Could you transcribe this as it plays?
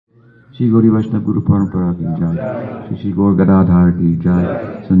Shri Gauri Vaishnava Guru Parampara ki jai. Shri Shri Gaur Gadadhara ki jai.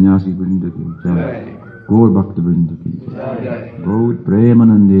 Sannyasi Vrinda ki jai. Gaur Bhakta Vrinda ki jai. Gaur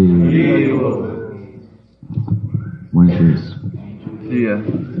Premanande. Buenos dias. Yeah.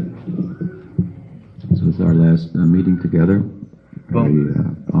 So it's our last meeting together. Very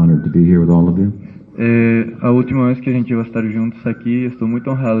honored to be here with all of you. É a última vez que a gente vai estar juntos aqui. Estou muito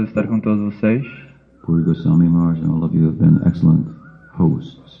honrado de estar com todos vocês. Puri Goswami Maharaj and all of you have been excellent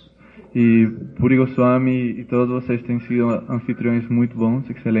hosts. E Puri Goswami e todos vocês têm sido anfitriões muito bons,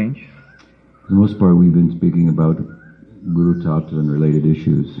 excelentes. For the most part, we've been speaking about Guru Tattva and related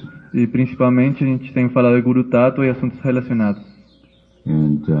issues. E principalmente a gente tem falado de Guru Tattva e assuntos relacionados.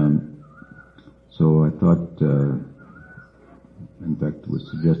 And so I thought, in fact, it was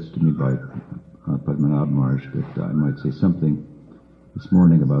suggested to me by Padmanabh Maharaj that I might say something this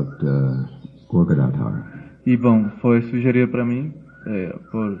morning about Gadadhara. E bom, foi sugerido para mim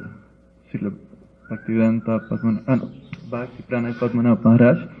por Srila Bhaktivedanta Padmanabh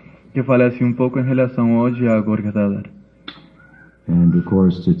Maharaj que falasse um pouco em relação hoje a Gadadhara. And of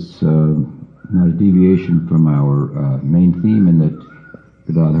course, it's not a deviation from our main theme in that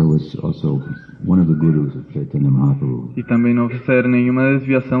Gadadhara was also one of the gurus of Chaitanya Mahaprabhu. E também não vai ser nenhuma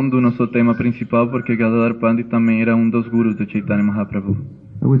desviação do nosso tema principal, porque Gadadhar Pandit também era dos gurus de Chaitanya Mahaprabhu.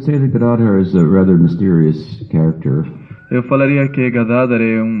 I would say that Gadadhara is a rather mysterious character. Eu falaria que Gadadhar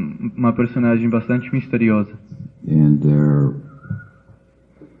é uma personagem bastante misteriosa. And there,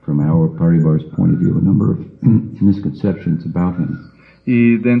 from our Parivar's point of view, a number of misconceptions about him.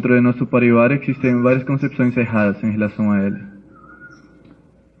 E dentro do nosso parivar existem várias concepções erradas em relação a ele.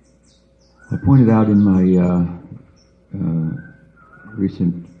 I pointed out in my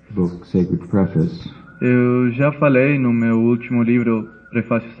recent book, Sacred Preface, Eu já falei no meu último livro,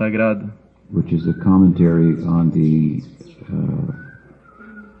 Prefácio Sagrado, which is a commentary on the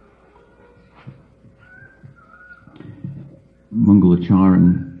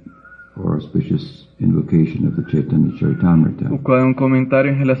Mangalacharan, or auspicious invocation of the Chaitanya Charitamrita. o qual é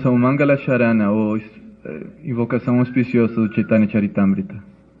comentário em relação ao Mangala Charana, ou invocação auspiciosa do Chaitanya Charitamrita.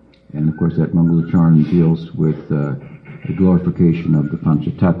 And of course that Mangalacharan deals with the glorification of the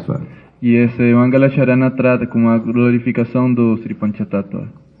Panchatattva. E esse Mangala Charana trata com a glorificação do Sri Panchatattva.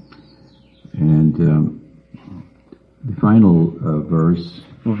 And the final verse,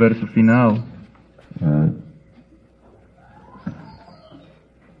 O verso final,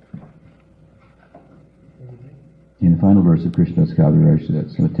 in the final verse of Krishna's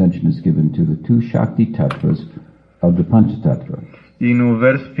Kaviraj, some attention is given to the two Shakti Tattvas of the Panchatattva. e no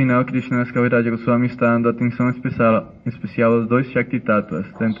verso final, Krishnadas Kaviraj Goswami está dando atenção especial aos dois Shakti Tattvas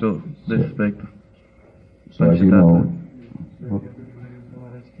dentro desse aspecto. So as you know,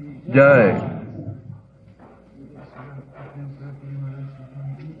 Jai.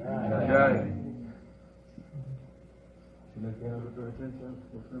 Jai.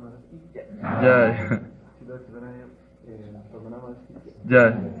 Jai.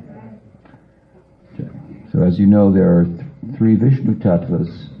 Jai. so as you know, there are three Vishnu Tattvas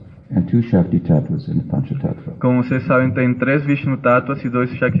and two Shakti Tattvas in the Panchatattva. Como vocês sabem, tem 3 Vishnu Tattvas e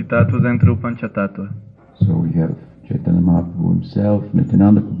 2 Shakti Tattvas dentro do Panchatattva. So we have Chaitanya Mahaprabhu himself,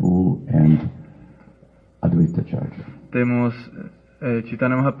 Nityananda Prabhu, and Advaita Acharya. Temos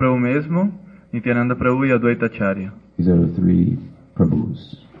Chaitanya Mahaprabhu mesmo, Nityananda Prabhu e Advaita Acharya. These are the three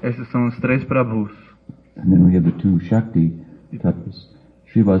Prabhus. Esses são os 3 Prabhus. And then we have the two Shakti Tattvas,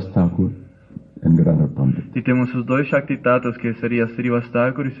 Srivas Thakur and Gadadhar Pandit. E temos os 2 Shakti Tattvas, que seria Srivas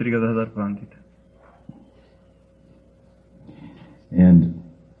Thakur e Sri Gadadhar Pandit. And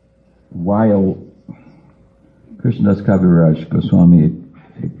while Krishnadas Kaviraj Goswami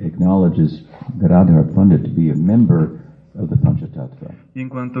acknowledges Gadadhar Pandit to be a member of the Panchatattva,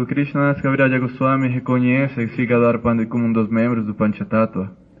 Enquanto Krishnadas Kaviraj Goswami reconhece Sri Gadadhar Pandit como dos membros do Panchatattva,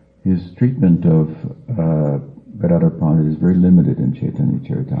 his treatment of Gadadhar Pandit is very limited in Chaitanya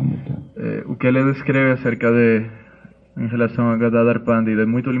Charitamrita. o que ele descreve acerca em relação a Gadadhar Pandit é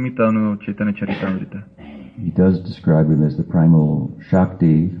muito limitado no Chaitanya Charitamrita. He does describe him as the primal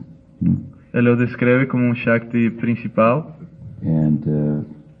Shakti, Ele o descreve como Shakti principal and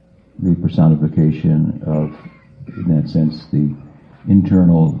the personification of, in that sense, the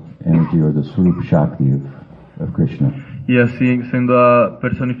internal energy or the Swarup Shakti of Krishna. e assim sendo a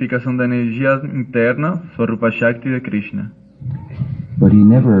personificação da energia interna, Swarupa Shakti de Krishna. But he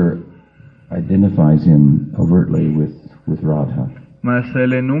never identifies him overtly with Radha. Mas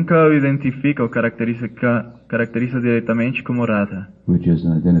ele nunca o identifica ou caracteriza diretamente como Radha, which is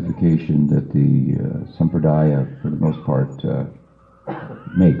an identification that the Sampradaya, for the most part,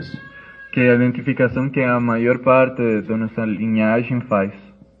 makes. que é a identificação que a maior parte da nossa linhagem faz.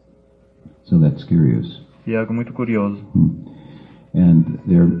 So that's curious. E é algo muito curioso. And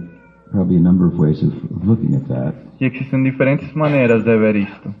there are probably a number of ways of looking at that. E existem diferentes maneiras de ver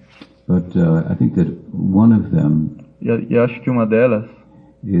isto. But I think that one of them E acho que uma delas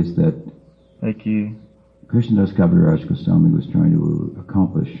is that é que Krishnadas Kaviraj Goswami was trying to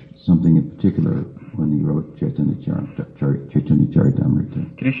accomplish something in particular when he wrote Chaitanya Charitamrita.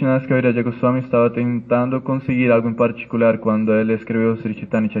 Krishnadas Kaviraj Goswami estava tentando conseguir algo em particular quando ele escreveu Sri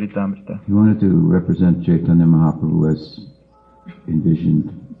Chaitanya Charitamrita. He wanted to represent Chaitanya Mahaprabhu as envisioned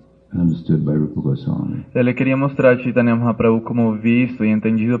and understood by Rupa Goswami. Ele queria mostrar Chaitanya Mahaprabhu como visto e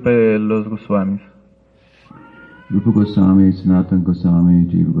entendido pelos Goswamis. Rupa Goswami, Sanatana Goswami,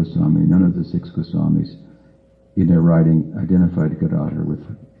 Jiva Goswami, none of the 6 Goswamis in their writing identified Gadadhara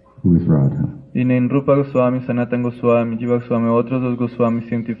with Radha. E nem Rupa Goswami, Sanatana Goswami, Jiva Goswami ou outros dos Goswamis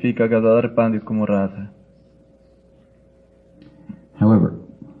se identifica Gadadhara Pandit como Radha. However,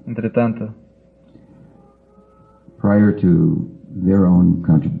 Entretanto, prior to their own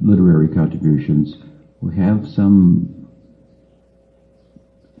literary contributions,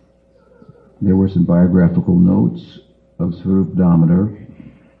 there were some biographical notes of Swarup Damodar.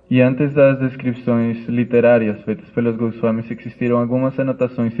 e antes das descrições literárias feitas pelos Goswamis, existiram algumas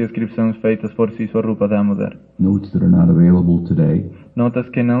anotações e descrições feitas por Swarupa Damodar. Notes that are not available today. Notas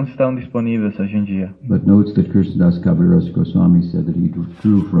que não estão disponíveis hoje em dia. But notes that Krishnadas Kaviraj Goswami said that he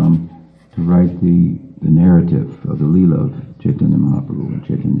drew from to write the narrative of the Leela of Chaitanya Mahaprabhu and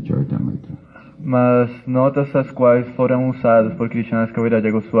Chaitanya Charitamrita. Mas notas as quais foram usadas por Krishnadas Kaviraj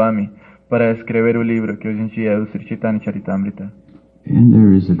Goswami para escrever o livro que hoje em dia é o Sri Chaitanya Charitamrita. And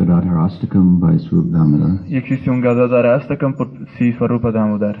there is a Gadadhara-Astakam by Swarup Damodar. E existe um Gadadhara-Astakam por Swarupa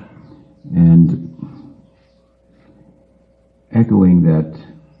Damodar. And echoing that,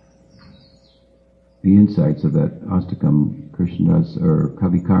 the insights of that Astakam, Krishnadas or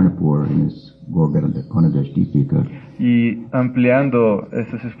Kavi Karnapur in his Gaura-Ganadesh Deepika. E ampliando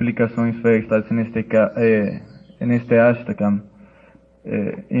essas explicações feitas neste Astakam,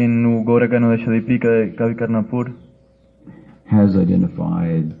 no Gaura-Ganadesh Deepika de Kavi Karnapur, has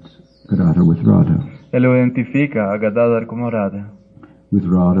identified Gadadhara with Radha. ele identifica a Gadadhar como Radha. With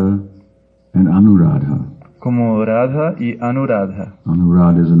Radha and Anuradha. Como Radha e Anuradha.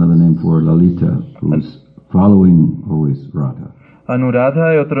 Anuradha is another name for Lalita, who's following always Radha.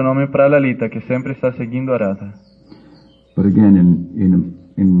 Anuradha é outro nome para Lalita, que sempre está seguindo a Radha. But again,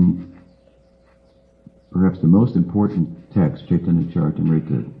 in perhaps the most important text, Chaitanya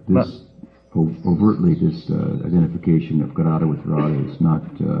Charitamrita, this overtly this identification of Gadadhara with Radha is not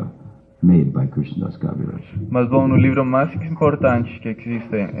made by Krishnadas Kaviraj. Mas bom, no livro mais importante que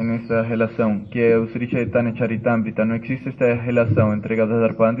existe nessa relação, que é o Sri Chaitanya Charitamrita, não existe esta relação entre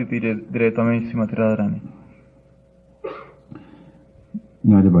Gadadhar Pandit e diretamente Srimati Radharani.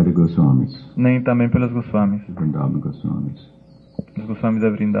 Neither by the Goswamis. Nem também pelos Goswamis. The Vrindavan Goswamis. Os Goswamis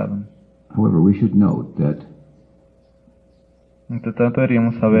da Vrindavan. However, we should note that entretanto,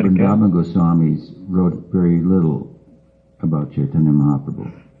 iríamos saber que Vrindavan Goswamis wrote very little about Chaitanya Mahaprabhu.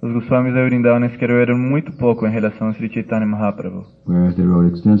 Os Goswamis da Vrindavan escreveram muito pouco em relação a Sri Chaitanya Mahaprabhu. Whereas they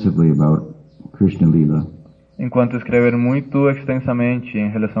wrote extensively about Krishna Lila. Enquanto escreveram muito extensamente em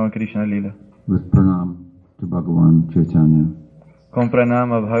relação a Krishna Lila. With pranam to Bhagavan Chaitanya. Com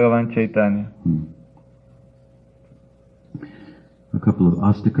pranama a Bhagavan Chaitanya. A couple of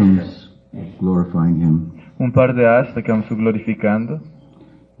astakams glorifying him. Par de astakams o glorificando.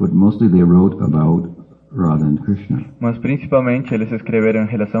 But mostly they wrote about Radha and Krishna. Mas principalmente eles escreveram em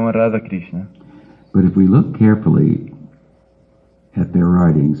relação a Radha Krishna. But if we look carefully at their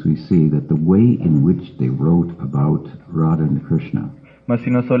writings, we see that the way in which they wrote about Radha and Krishna. Mas se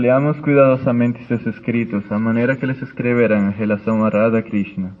nós olhamos cuidadosamente esses escritos, a maneira que eles escreveram em relação a Radha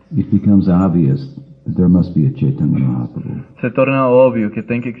Krishna, it becomes obvious that there must be a Chaitanya Mahaprabhu. Se torna óbvio que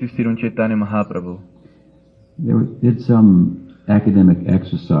tem que existir Chaitanya Mahaprabhu. They did some academic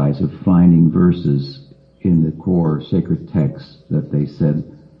exercise of finding verses in the core sacred texts that they said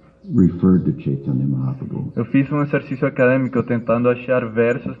referred to Chaitanya Mahaprabhu. Eu fiz exercício acadêmico tentando achar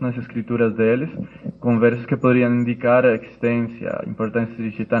versos nas escrituras deles, com versos que poderiam indicar a existência, a importância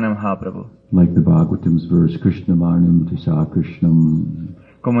de Chaitanya Mahaprabhu. Like the Bhagavatam's verse, Krishna Varnam Tisa Krishnam.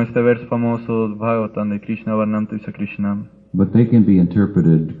 Como este verso famoso do Bhagavatam de Krishna Varnam Tisa Krishnam. But they can be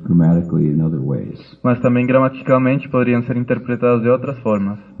interpreted grammatically in other ways. Mas também gramaticalmente poderiam ser interpretados de outras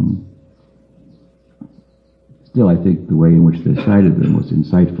formas. Still, I think the way in which they cited them was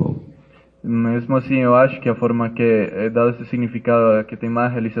insightful. Mesmo assim, eu acho que a forma que é dado esse significado é que tem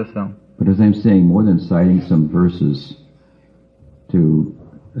mais realização. But as I'm saying, more than citing some verses to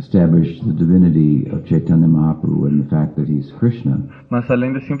establish the divinity of Chaitanya Mahaprabhu and the fact that he's Krishna, Mas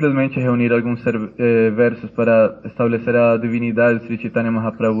além de simplesmente reunir alguns versos para estabelecer a divinidade de Sri Chaitanya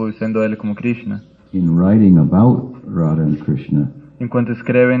Mahaprabhu, sendo ele como Krishna, in writing about Radha and Krishna, enquanto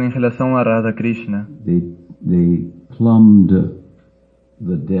escrevem em relação a Radha Krishna, they plumbed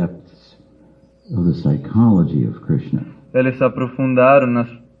the depths of the psychology of Krishna. eles aprofundaram nas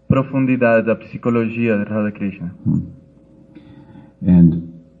profundidades da psicologia de Radha Krishna. And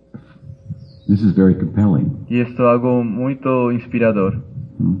this is very compelling. E isto é algo muito inspirador.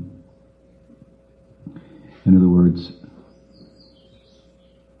 In other words,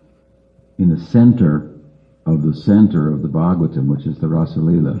 in the center of the Bhagavatam, which is the Rasa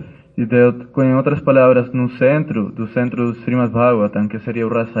Lila, E em outras palavras, no centro do Srimad Bhagavatam, que seria o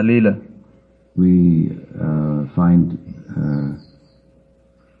Rasa Lila, we find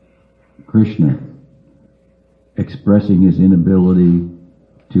Krishna expressing his inability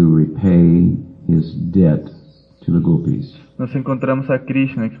to repay his debt to the gopis. nós encontramos a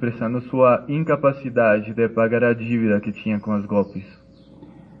Krishna expressando sua incapacidade de pagar a dívida que tinha com as gopis.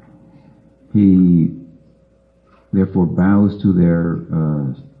 He therefore bows to their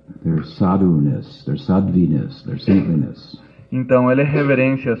sadhuness, their sadviness, their saintliness, Então ele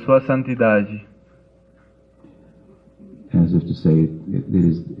reverencia sua santidade, as if to say it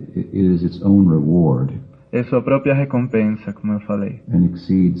is its own reward é sua própria recompensa, como eu falei, and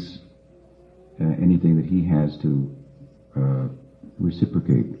exceeds anything that he has to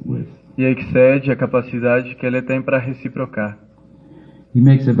reciprocate with. e excede a capacidade que ele tem para reciprocar. He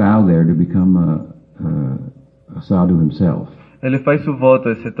makes a vow there to become a sadhu himself, Ele faz o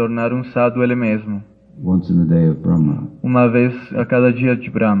voto de se tornar um sadhu ele mesmo, once in the day of Brahma, uma vez a cada dia de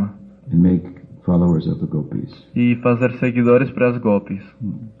Brahma, and make followers of the gopis. e fazer seguidores para as gopis.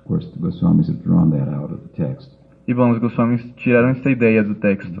 Of course, the Goswamis have drawn that out of the text, E bom, os Goswamis tiraram esta ideia do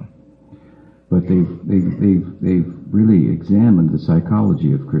texto. but they've really examined the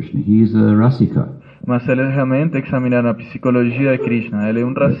psychology of Krishna. He is a rasika. Mas eles realmente examinaram a psicologia de Krishna. Ele é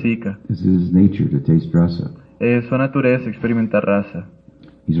um rasika. This is his nature to taste rasa. É sua natureza experimentar rasa.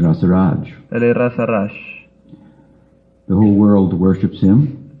 He's Rasaraj. Ele é rasa rash. The whole world worships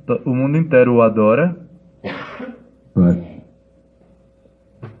him, O mundo inteiro o adora, but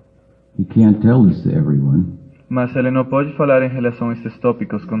he can't tell this to everyone mas ele não pode falar em relação a estes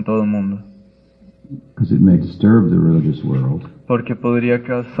tópicos com todo mundo, because it may disturb the religious world. porque poderia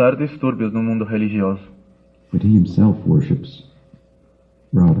causar distúrbios no mundo religioso. But he himself worships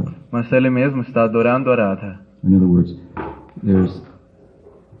Radha. Mas ele mesmo está adorando a Radha. In other words, there's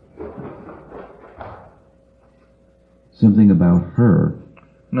something about her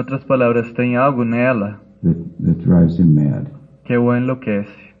Em outras palavras, tem algo nela that drives him mad, que o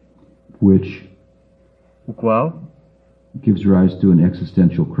enlouquece, which o qual gives rise to an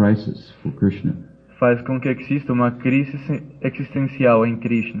existential crisis for Krishna. faz com que exista uma crise existencial em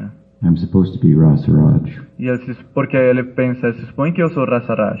Krishna. I'm supposed to be Rasaraj, E porque ele pensa, se supõe que eu sou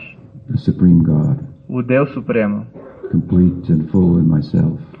Rasaraj, the supreme God, o Deus Supremo, complete and full in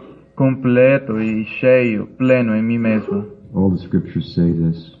myself. completo e cheio, pleno em mim mesmo. All the scriptures say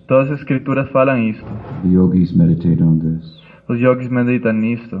this. Todas as escrituras falam isto. The yogis meditate on this. Os yogis meditam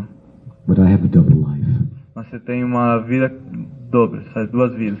nisto. But I have a double life. Mas você tem uma vida dobra, sabe,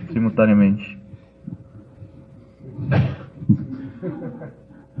 duas vidas simultaneamente.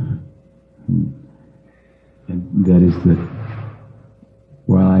 And that is that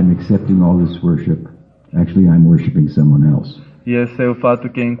while I'm accepting all this worship, actually I'm worshiping someone else. E esse é o fato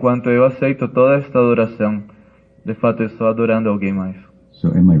que enquanto eu aceito toda esta adoração, de fato eu estou adorando alguém mais. So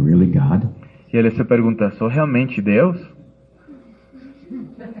am I really God? E ele se pergunta, sou realmente Deus?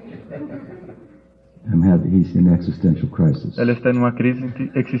 He's in existential crisis. Ele está numa crise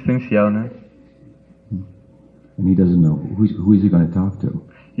existencial, né? And he doesn't know who is he going to talk to.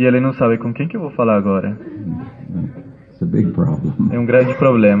 E ele não sabe com quem que eu vou falar agora. It's a big problem. É um grande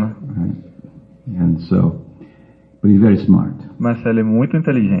problema. Right? And so, but he's very smart. Mas ele é muito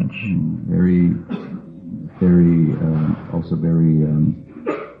inteligente. Very, also very,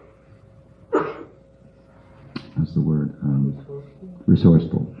 what's the word?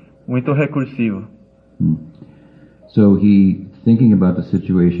 Resourceful. Muito recursivo. So thinking about the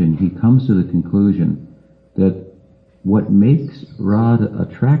situation, he comes to the conclusion that what makes Radha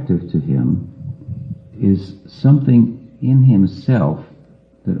attractive to him is something in himself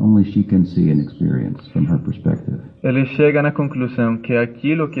that only she can see and experience from her perspective. Ele chega na conclusão que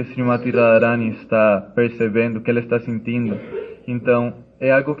aquilo que Srimati Radharani está percebendo, que ele está sentindo, então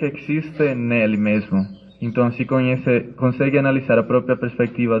é algo que existe nele mesmo. Então se consegue analisar a própria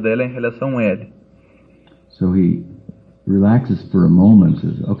perspectiva dela em relação a ele. So he relaxes for a moment,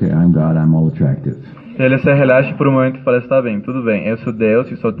 says, okay, I'm God, I'm all attractive. Ele se relaxa por um momento e fala, está bem, tudo bem, eu sou Deus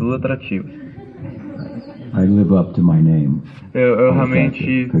e sou tudo atrativo. I live up to my name. Eu all realmente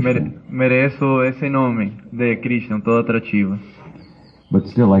attractive, Krishna. mereço esse nome de Krishna, todo atrativo. But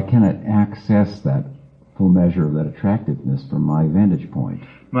still, I cannot access that full measure of that attractiveness from my vantage point.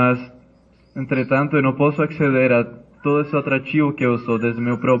 Mas, entretanto, eu não posso acceder a todo esse atrativo que eu sou desde o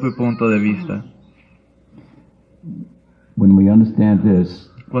meu próprio ponto de vista. When we understand this,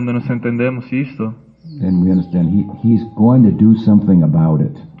 Quando nós entendemos isto, and we understand he's going to do something about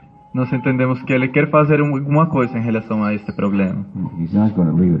it. nós entendemos que ele quer fazer alguma coisa em relação a este problema. He's not going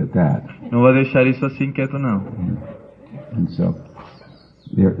to leave it at that. Não vai deixar isso assim quieto, não. And so,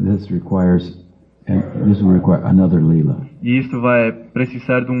 this will require another lila. E isto vai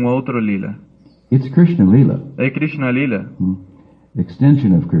precisar de um outro lila. It's Krishna lila, É Krishna Lila,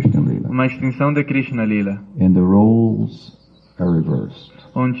 extension of Krishna lila, uma extensão de Krishna Lila, and the roles are reversed.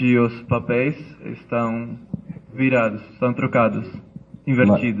 onde os papéis estão virados, estão trocados,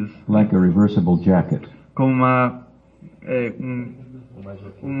 invertidos, Like a reversible jacket. como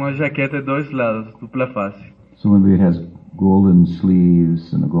uma jaqueta de dois lados, dupla face. So maybe it has golden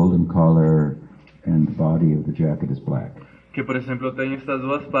sleeves and a golden collar, and the body of the jacket is black. Que, por exemplo, tem estas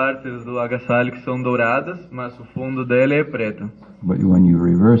duas partes do agasalho que são douradas, mas o fundo dele é preto. But when you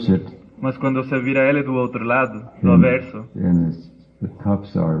reverse it, Mas quando você vira ele do outro lado, do avesso, and the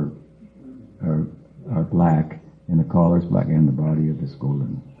cuffs are black, and the collar is black, and the body of this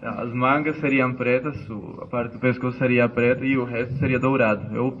golden. as mangas seriam pretas, a parte do pescoço seria preta e o resto seria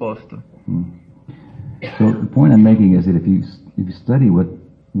dourado, é o oposto. So the point I'm making is that if you study what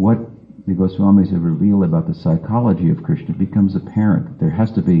the Goswamis have revealed about the psychology of Krishna, it becomes apparent that there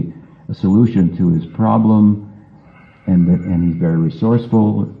has to be a solution to his problem, and he's very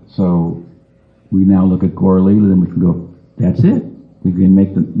resourceful. So we now look at Gaura Lila and we can go, that's it. We can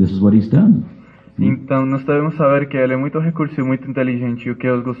make this is what he's done. Então, nós devemos saber que ele é muito recursivo, muito inteligente, e o que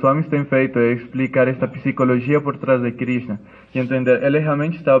os Goswamis têm feito é explicar esta psicologia por trás de Krishna e entender, ele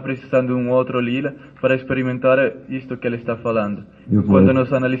realmente estava precisando de um outro lila para experimentar isto que ele está falando. Quando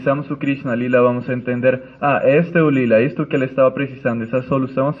nós analisamos o Krishna Lila, vamos entender, este é o lila, isto que ele estava precisando, essa é a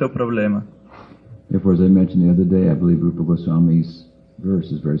solução ao seu problema. Therefore, as I mentioned the other day, I believe Rupa Goswami's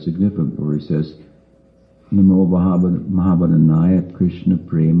verse is very significant, where he says, Namo Mahabadanaya Krishna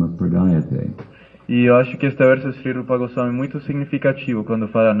Prema Pradayate. E eu acho que este verso de Sri Rupa Goswami é muito significativo quando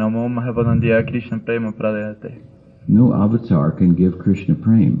fala Namo Mahabadanaya Krishna Prema Pradayate. No avatar can give Krishna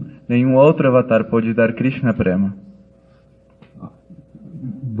Prema. Nenhum outro avatar pode dar Krishna Prema.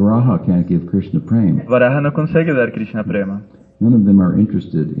 Varaha can't give Krishna Prema. Varaha não consegue dar Krishna Prema. None of them are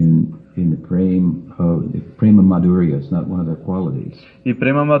interested in the prema madhurya. It's not one of their qualities. E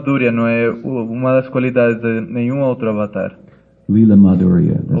Prema Madhurya não é uma das qualidades de nenhum outro avatar. Lila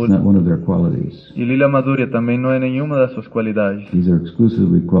madhurya, that's not one of their qualities. E Lila Madhurya também não é nenhuma das suas qualidades. These are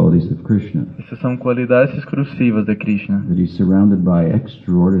exclusively qualities of Krishna. Essas são qualidades exclusivas de Krishna. That he's surrounded by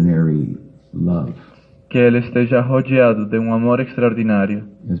extraordinary love. Que ele esteja rodeado de um amor extraordinário.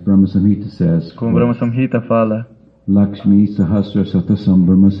 As Brahma Samhita says, Como Brahma Samhita fala, Lakshmi Sahasra Sata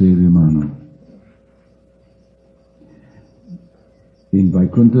Sambrahma Sevyamano. In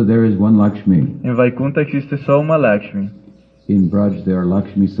Vaikuntha there is one Lakshmi. em Vaikuntha existe só uma Lakshmi. In Braj there are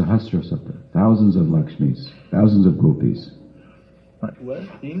Lakshmi Sahasra Sata, thousands of Lakshmis, thousands of gopis.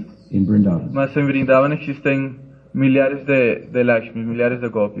 In Vrindavan. Mas em Vrindavan existem milhares de Lakshmis, milhares de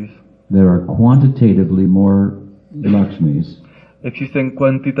gopis. There are quantitatively more Lakshmis. Existem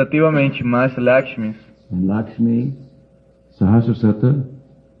quantitativamente mais Lakshmis. And Lakshmi Sahasrasata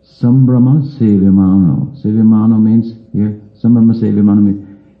Sambrahma Sevyamano. Sevyamano means here, Sambrahma Sevyamano means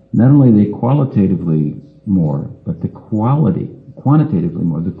not only are they qualitatively more, but the quantitatively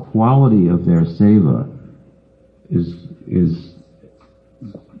more, the quality of their seva is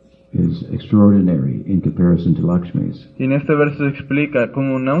extraordinary in comparison to Lakshmi's. E neste verso explica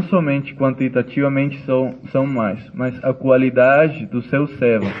como não somente quantitativamente são mais, mas a qualidade do seu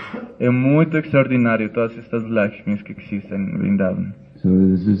seva é muito extraordinário, todas estas Lakshmis que existem em Vrindavan. So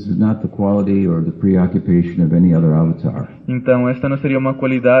this is not the quality or the preoccupation of any other avatar. Então esta não seria uma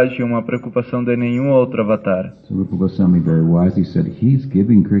qualidade ou uma preocupação de nenhum outro avatar. So Rupa Goswami very wisely said, he's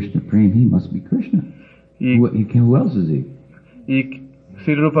giving Krishna prema, he must be Krishna. Who else is he? E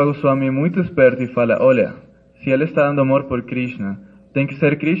Sri Rupa Goswami é muito esperto e fala, olha, se ele está dando amor por Krishna, tem que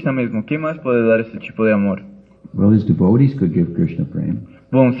ser Krishna mesmo. Quem mais pode dar esse tipo de amor? Well, his devotees could give Krishna prema.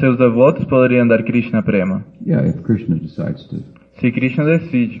 Bom, seus devotos poderiam dar Krishna Prema. Yeah, if Krishna decides to. Se Krishna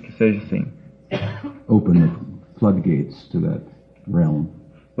decide que seja assim. Open the floodgates to that realm.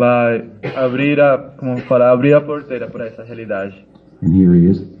 vai abrir abrir a porteira para essa realidade. And here he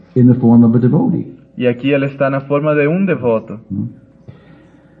is in the form of a devotee. E aqui ele está na forma de um devoto.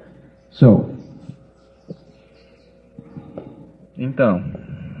 So, Então,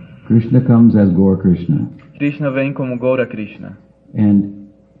 Krishna comes as Gaura Krishna. Krishna vem como Gaura Krishna. And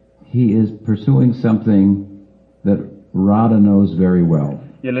he is pursuing something that Radha knows very well.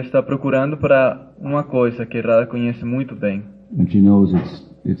 E ele está procurando para uma coisa que Radha conhece muito bem. And she knows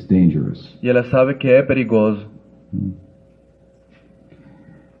it's dangerous. E ela sabe que é perigoso.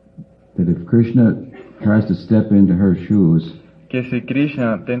 That if Krishna tries to step into her shoes, Que se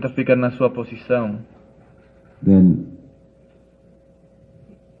Krishna tenta ficar na sua posição, then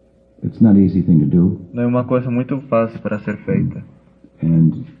it's not an easy thing to do. não é uma coisa muito fácil para ser feita.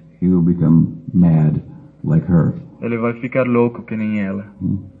 And he will become mad like her. Ele vai ficar louco que nem ela.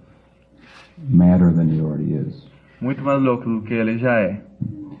 Madder than he already is. Muito mais louco do que ele já é.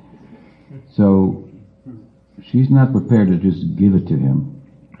 So, she's not prepared to just give it to him.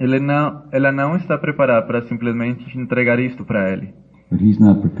 Ela não está preparada para simplesmente entregar isto para ele. But he's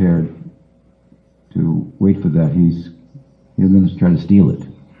not prepared to wait for that. He's going to try to steal it.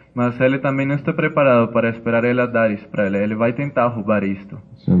 Mas ele também não está preparado para esperar ela dar isso para ela. Ele vai tentar roubar isto.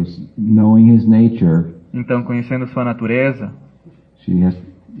 So, knowing his nature, Então, conhecendo sua natureza, she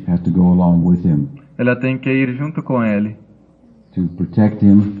has to go along with him ela tem que ir junto com ele to protect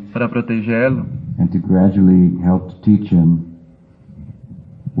him para protegê-lo and to gradually help to teach him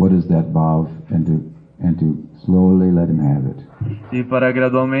what is that bhav and to slowly let him have it. e para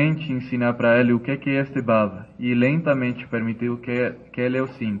gradualmente ensinar para ele o que é este bhava e lentamente permitir que ele o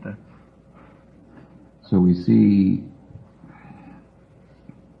sinta. So we see,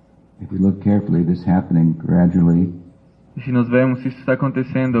 if we look carefully, this happening gradually. E se nós vemos isso está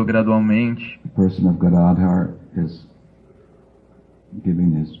acontecendo gradualmente, The person of Gadadhara is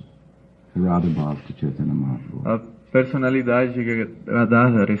giving his Radha Bhav to Chaitanya Mahaprabhu. a personalidade de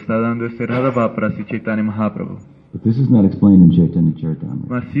Gadadhara está dando esse Radha Bhava para Sri Chaitanya Mahaprabhu. But this is not explained in Chaitanya Charitamrita.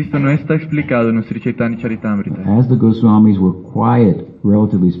 Mas isto não está explicado no Sri Chaitanya Charitamrita. As the Goswamis were quiet,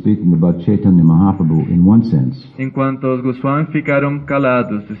 relatively speaking, about Chaitanya Mahaprabhu in one sense, Enquanto os Goswamis ficaram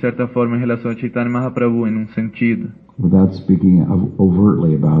calados, de certa forma, em relação a Chaitanya Mahaprabhu, em um sentido, without speaking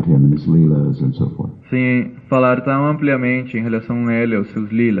overtly about him and his leelas and so forth. sem falar tão ampliamente em relação a ele, aos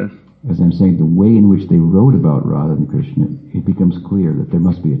seus lilas. As I'm saying, the way in which they wrote about Radha and Krishna, it becomes clear that there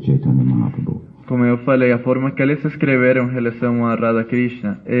must be a Chaitanya Mahaprabhu. Como eu falei, a forma que eles escreveram em relação a Radha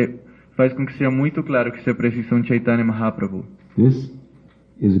Krishna faz com que seja muito claro que se precisa um Chaitanya Mahaprabhu. This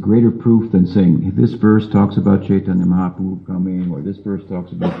is a greater proof than saying, this verse talks about Chaitanya Mahaprabhu coming, or this verse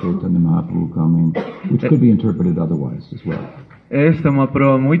talks about Chaitanya Mahaprabhu coming, which could be interpreted otherwise as well. Esta é uma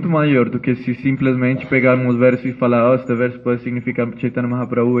prova muito maior do que se simplesmente pegarmos versos e falar, este verso pode significar Chaitanya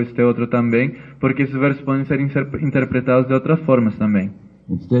Mahaprabhu, este outro também, porque esses versos podem ser interpretados de outras formas também.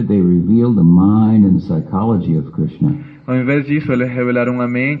 Instead, they reveal the mind and the psychology of Krishna Ao invés disso, eles revelaram a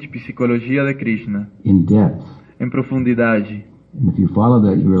mente e psicologia de Krishna, in depth. em profundidade. And if you follow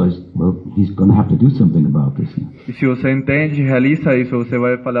that, you realize, well, he's going to have to do something about this. E se você entende e realiza isso, você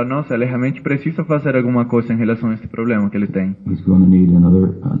vai falar, nossa, ele realmente precisa fazer alguma coisa em relação a este problema que ele tem. He's going to need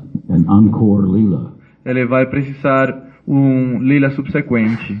an encore lila. Ele vai precisar lila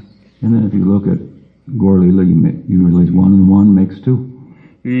subsequente. And then if you look at Gaur Lila, you realize 1 and 1 makes 2.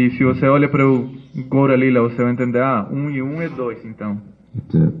 E se você olha para o Gaura Lila, você vai entender, 1 e 1 é 2, então.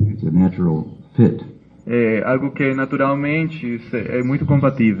 It's a natural fit. É algo que naturalmente é muito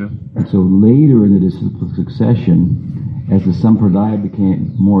compatível. And so later in the succession, as the Sampradaya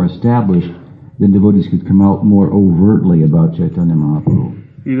became more established, then devotees could come out more overtly about Chaitanya Mahaprabhu.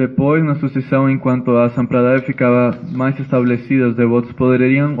 E depois, na sucessão, enquanto a Sampradaya ficava mais estabelecida, os devotos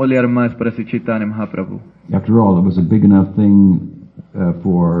poderiam olhar mais para Sri Chaitanya Mahaprabhu. After all, it was a big enough thing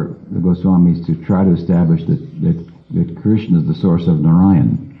for the Goswamis to try to establish that Krishna is the source of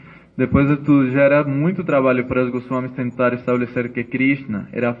Narayan. Depois de tudo, já era muito trabalho para os Goswamis tentar estabelecer que Krishna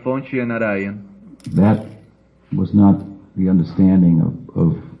era a fonte de Narayan. That was not the understanding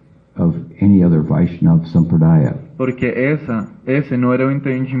of any other Vaishnava Sampradaya. Porque esse não era o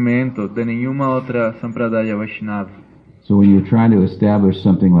entendimento de nenhuma outra Sampradaya Vaishnava. So when you're trying to establish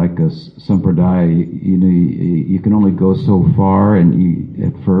something like a Sampradaya, you can only go so far, and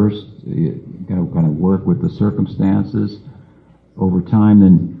at first you kind of work with the circumstances. Over time,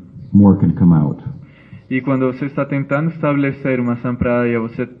 then more can come out. E quando você está tentando estabelecer uma Sampradaya,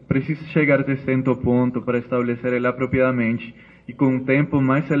 você precisa chegar até certo ponto para estabelecer ela apropriadamente. E com o tempo,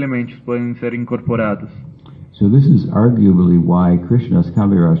 mais elementos podem ser incorporados. So this is arguably why Krishnadas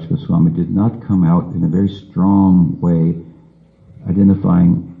Kaviraj Goswami did not come out in a very strong way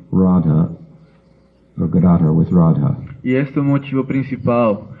identifying Radha or Gadadhara with Radha. E este é o motivo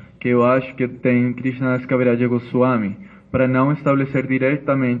principal que eu acho que tem Krishnadas Kaviraja Goswami para não estabelecer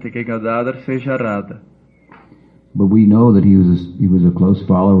diretamente que Gadadhar seja Radha. But we know that he was a close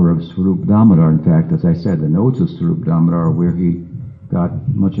follower of Swarup Damodar. In fact, as I said, the notes of Swarup Damodar are where he got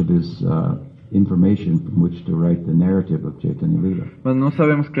much of his information from which to write the narrative of Chaitanya Lila. Mas nós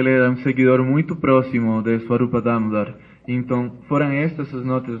sabemos que ele era um seguidor muito próximo de Swarupa Damodar. Então, foram estas as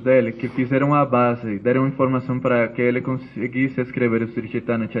notas dele que fizeram a base, deram informação para que ele conseguisse escrever o Sri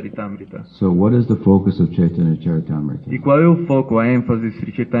Chaitanya Charitamrita. So what is the focus of Chaitanya Charitamrita? E qual é o foco, a ênfase de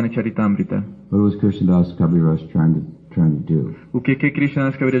Sri Chaitanya Charitamrita? What was Krishnadas Kaviraj trying to do? O que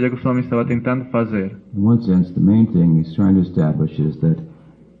Krishnadas Kaviraja Goswami estava tentando fazer? In one sense, the main thing he's trying to establish is that,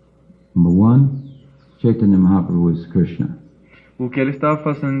 number one, Chaitanya Mahaprabhu is Krishna. O que ele estava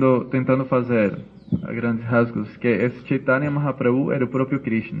tentando fazer, a grandes rasgos, que esse Chaitanya Mahaprabhu era o próprio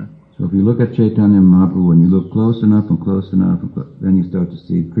Krishna. So if you look at Chaitanya Mahaprabhu, when you look close enough, then you start to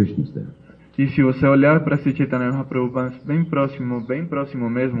see Krishna's there. E se você olhar para esse Chaitanya Mahaprabhu bem próximo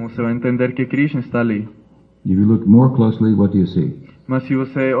mesmo, você vai entender que Krishna está ali. If you look more closely, what do you see? Mas se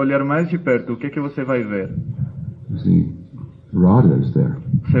você olhar mais de perto, o que você vai ver? You see Radha is there.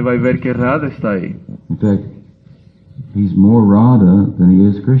 Você vai ver que Radha está aí. In fact, he's more Radha than he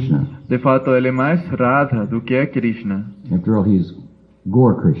is Krishna. De fato, ele é mais Radha do que é Krishna. After all, he's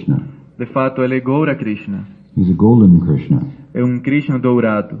Gaura Krishna. De fato, ele é Gaura Krishna. He's a golden Krishna. É um Krishna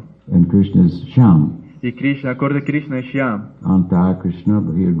dourado. And Krishna is Shyam. E Krishna, a cor de Krishna é Shyam. Anta Krishna,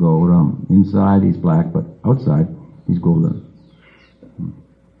 Bahir Gauram. Inside he's black, but outside he's golden.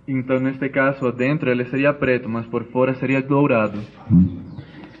 Então, neste caso, adentro ele seria preto, mas por fora seria dourado.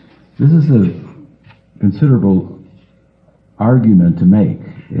 This is a considerable argument to make.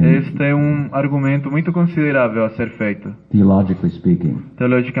 Este é um argumento muito considerável a ser feito, Theologically speaking.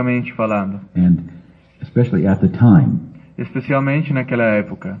 teologicamente falando. And especially at the time. Especialmente naquela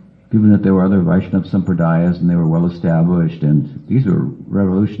época. Given that there were other Vaishnava Sampradayas and they were well established, and these were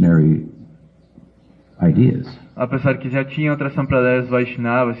revolutionary ideas. Apesar que já tinha outras sampradayas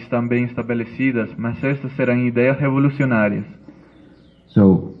Vaishnavas também estabelecidas, mas estas eram ideias revolucionárias.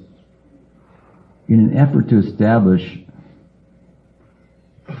 So, in an effort to establish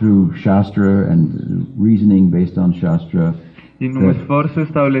through Shastra and reasoning based on Shastra, E num esforço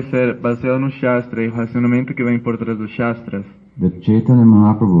estabelecer, baseado no Shastra e o racionamento que vem por trás dos Shastras, that Chaitanya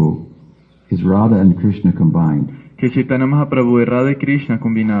Mahaprabhu is Radha and Krishna combined. que Chaitanya Mahaprabhu e Radha e Krishna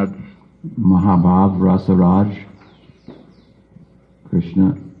combinados. Mahabhav Rasaraj,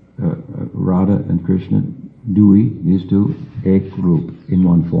 Krishna, Radha and Krishna, Dui, these two, Ek Rup, in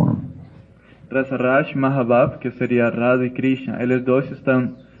one form. Rasaraj, Mahabhav, que seria Radha e Krishna, eles dois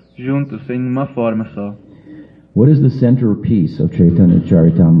estão juntos em uma forma só. What is the centerpiece of Chaitanya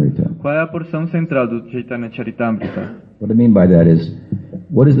Charitamrita? Qual é a porção central do Chaitanya Charitamrita? What I mean by that is,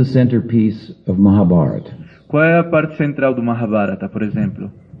 what is the centerpiece of Mahabharata? Qual é a parte central do Mahabharata, por exemplo?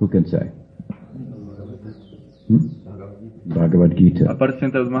 Who can say? Bhagavad Gita. A parte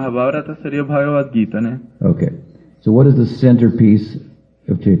central do Mahabharata seria o Bhagavad Gita, né? Okay. So what is the centerpiece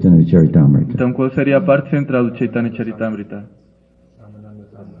of Chaitanya Charitamrita? Então, qual seria a parte central do Chaitanya Charitamrita?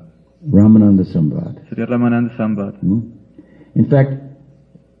 Ramananda Samvad. Seria Ramananda Samvad. In fact,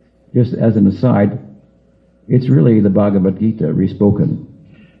 just as an aside, it's really the Bhagavad Gita respoken.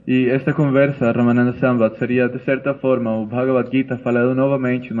 E esta conversa, Ramananda Samvad, seria de certa forma o Bhagavad Gita falado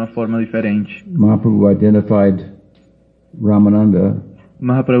novamente de uma forma diferente. Mahaprabhu identified Ramananda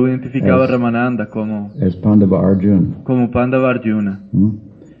Mahaprabhu identificava Ramananda as Pandava Arjuna. como Pandava Arjuna. And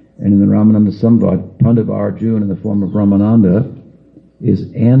in the Ramananda Samvad, Pandava Arjuna in the form of Ramananda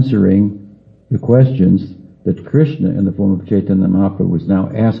is answering the questions that Krishna in the form of Chaitanya Mahaprabhu was now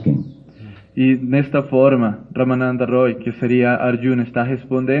asking. E nesta forma, Ramananda Roy, que seria Arjuna, está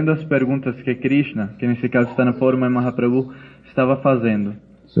respondendo às perguntas que Krishna, que nesse caso está na forma de Mahaprabhu, estava fazendo.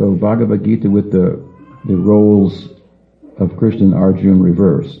 So Bhagavad Gita with the roles of Krishna and Arjuna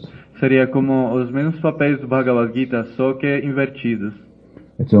reversed. Seria como os mesmos papéis do Bhagavad Gita, só que invertidos.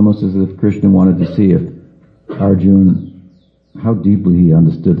 It's almost as if Krishna wanted to see if Arjuna, how deeply he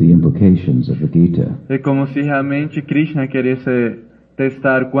understood the implications of the Gita. É como se realmente Krishna queresse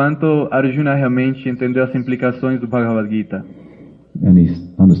testar quanto Arjuna realmente entendeu as implicações do Bhagavad Gita. And he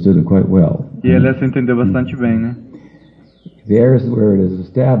understood it quite well. E ele as entendeu bastante bem, né? There is where it is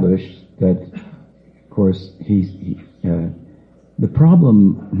established that, of course, the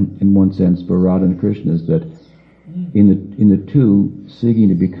problem, in one sense, for Radha and Krishna is that in the two seeking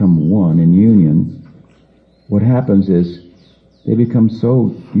to become one in union, what happens is they become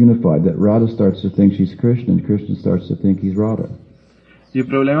so unified that Radha starts to think she's Krishna and Krishna starts to think he's Radha. E o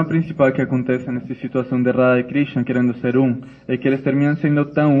problema principal que acontece nessa situação de Radha e Krishna querendo ser é que eles terminam sendo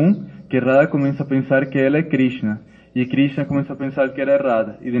tão que Radha começa a pensar que ela é Krishna e Krishna começa a pensar que ela é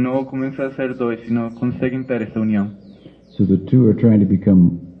Radha e de novo começa a ser dois e não conseguem ter essa união. So the two are trying to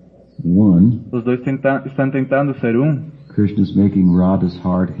become one. Os dois estão tentando ser Krishna's making Radha's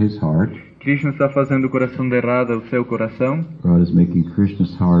heart his heart. Krishna está fazendo o coração de Radha o seu coração. Radha's making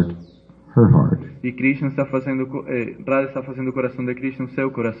Krishna's heart her heart. E Krishna está fazendo Radha está fazendo o coração de Krishna o seu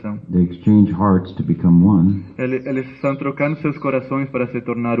coração. They exchange hearts to become one. Eles estão trocando seus corações para se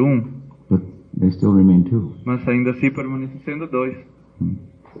tornar But they still remain two. mas ainda assim permanecem sendo dois.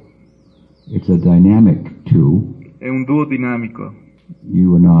 It's a dynamic two. É duo dinâmico.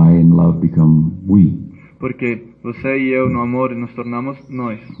 You and I in love become we. Porque você e eu no amor nos tornamos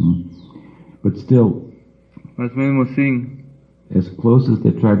nós. But still, Mas mesmo assim, as close as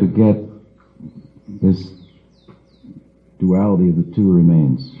they try to get, this duality of the two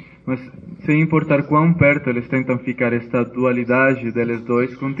remains. mas sem importar quão perto eles tentam ficar, esta dualidade deles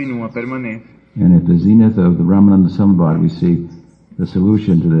dois continua, permanece. And at the zenith of the Ramananda Samvad, we see the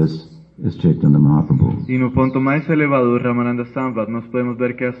solution to this is Chaitanya Mahaprabhu. E no ponto mais elevado do Ramananda Samvad, nós podemos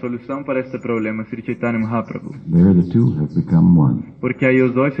ver que a solução para este problema é Sri Chaitanya Mahaprabhu. There the two have become one. Porque aí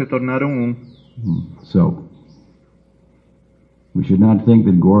os dois se tornaram So, we should not think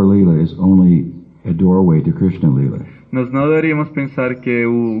that Gaur Leela is only a doorway to Krishna Leela. Nós não deveríamos pensar que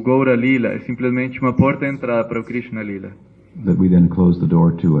o Gaura Lila é simplesmente uma porta de entrada para o Krishna Lila. That we then close the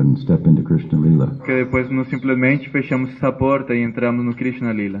door to and step into Krishna Leela. Que depois nós simplesmente fechamos essa porta e entramos no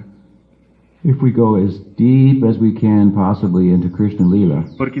Krishna Lila. If we go as deep as we can possibly into Krishna Leela,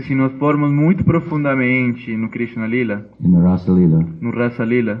 Porque se nós formos muito profundamente no Krishna Lila, in the Rasa Leela, no Rasa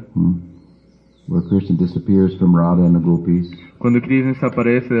Lila, where Krishna disappears from Radha and the gopis, quando Krishna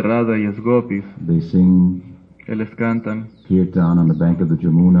desaparece de Radha e as gopis, they sing eles cantam kirtan on the bank of the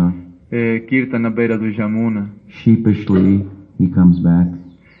Jamuna. Kirtan na beira do Jamuna. Sheepishly, he comes back.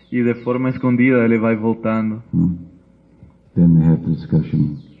 E de forma escondida ele vai voltando. Then they have the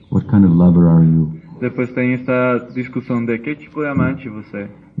discussion, what kind of lover are you? Depois tem esta discussão de que tipo de amante você é.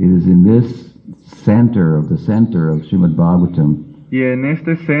 It is in this center of Srimad Bhagavatam E é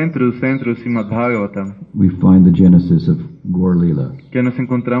neste centro do Srimad Bhagavatam, we find the genesis of Gaur Leela. que nós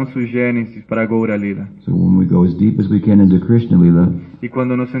encontramos o Gênesis para Gaura Lila. So when we go as deep as we can into Krishna Leela, E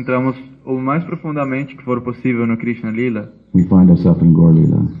quando nós entramos o mais profundamente que for possível no Krishna Lila, we find ourselves in Gaur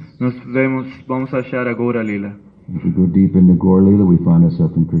Leela. nós vamos achar a Gaura Lila. If we go deep into Gaur Leela, we find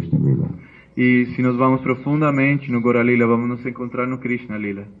ourselves in Krishna Leela. E se nós vamos profundamente no Gaura Lila, vamos nos encontrar no Krishna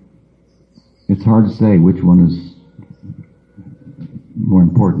Lila. It's hard to say which one is more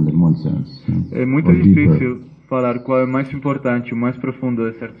important in one sense. É muito or deeper. difícil falar qual é mais importante, o mais profundo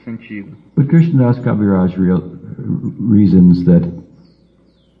em certo sentido. But Krishnadas Kaviraj reasons that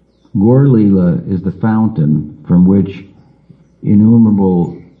Gaur Leela is the fountain from which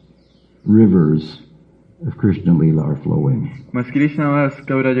innumerable rivers of Krishna Leela are flowing. Mas Krishnadas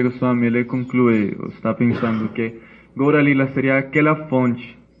Kaviraj Goswami ele conclui, está pensando que Gaura Lila seria aquela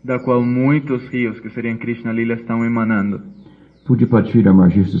fonte da qual muitos rios que seriam Krishna Lila estão emanando. Pujapad Sridhar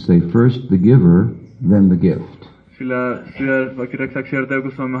Maharaj used to say, first the giver, then the gift. Srila Bhakti-Rakshakshardeva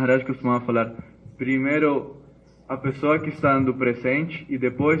Goswami Maharaj costumava falar, primeiro a pessoa que está dando o presente e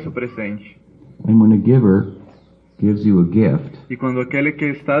depois o presente. And when a giver gives you a gift, E quando aquele que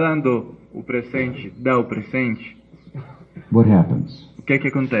está dando o presente dá o presente, what happens? o que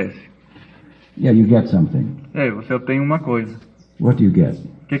acontece? Yeah, you get something. Você obtém uma coisa. What do you get?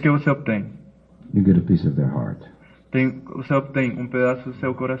 O que você obtém? You get a piece of their heart. Você obtém um pedaço do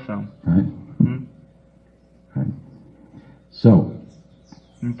seu coração. Right? Right. So,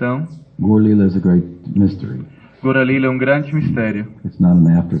 Então, Gaur Leela is a great mystery. Gaura Lila é grande mistério. It's not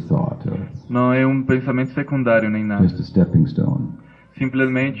an afterthought or Não é pensamento secundário nem nada. just a stepping stone.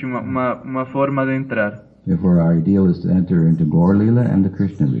 Simplesmente uma forma de entrar. Therefore, our ideal is to enter into Gaur Leela and the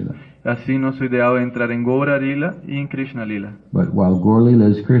Krishna Leela. Assim, nosso ideal é entrar em Gaura Lila e em Krishna Lila. But while Gaur Leela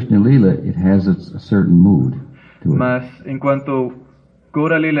is Krishna Leela, it has a certain mood to it. Mas, enquanto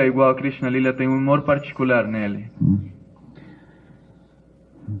Gaura Lila é igual a Krishna Lila, tem humor particular nele.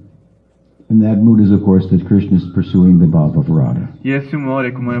 And that mood is, of course, that Krishna is pursuing the bhava of Radha. E esse humor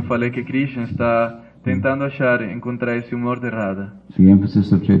é, como eu falei, que Krishna está tentando encontrar esse humor de Radha. The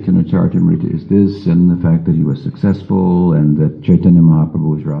emphasis of Chaitanya Charitamrita is this, and the fact that he was successful, and that Chaitanya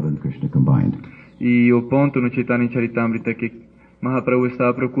Mahaprabhu is Radha and Krishna combined. E o ponto no Chaitanya Charitamrita é que Mahaprabhu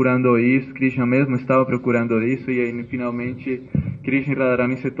estava procurando isso, Krishna mesmo estava procurando isso, e aí finalmente Krishna e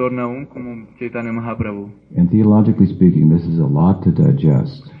Radharani se tornam como Chaitanya Mahaprabhu. And theologically speaking, this is a lot to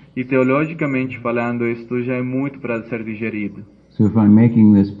digest. E teologicamente falando, isto já é muito para ser digerido. So if I'm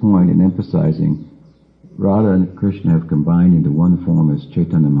making this point and emphasizing, Radha and Krishna have combined into one form as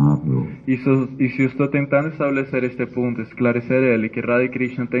Chaitanya Mahaprabhu. Y si eu estou tentando estabelecer este punto, esclarecer ele que Radha e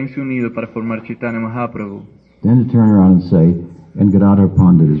Krishna têm se unido para formar Chaitanya Mahaprabhu. Then to turn around and say, and Gadadhar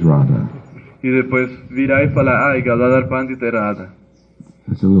Pandit is Radha. E depois virar e falar, Gadadhar Pandit é Radha.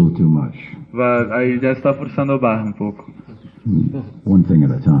 That's a little too much. Aí já está forçando a barra um pouco. One thing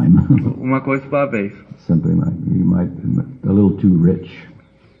at a time. Uma coisa para a vez. Something like, you might, a little too rich.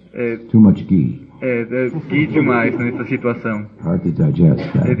 Too much ghee. Ghee demais nessa situação. Hard to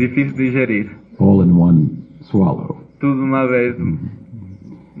digest that. É difícil de digerir. All in one swallow. Tudo uma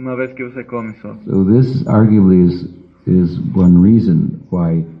vez que você come só. So this arguably is one reason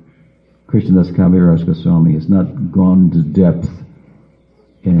why Krishnadas Kaviraj Goswami has not gone to depth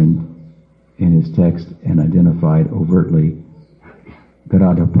in his text and identified overtly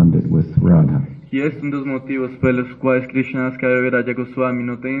Gadadhar Pandit with Radha. E este é um dos motivos pelos quais Krishnadas Kaviraj Goswami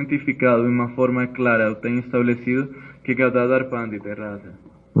não tem identificado de uma forma clara ou tem estabelecido que Gadadhar Pandit é Radha.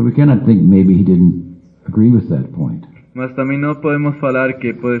 But we cannot think maybe he didn't agree with that point. Mas também não podemos falar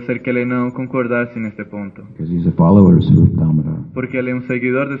que pode ser que ele não concordasse neste ponto. Because he's a follower of Swarup Damodar. Porque ele é um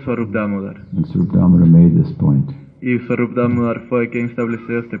seguidor de Swarup Damodar. And Swarup Damodar made this point. E Swarup Damodar foi quem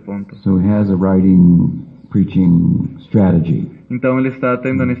estabeleceu este ponto. So he has a writing, preaching strategy. Então ele está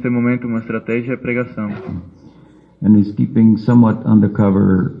tendo neste momento uma estratégia de pregação. And he's keeping somewhat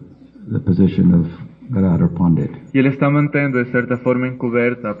undercover the position of Gadadhar Pandit. E ele está mantendo de certa forma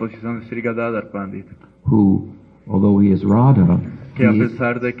encoberta a posição de Sri Gadadhar Pandit. Who, although he is Radha, que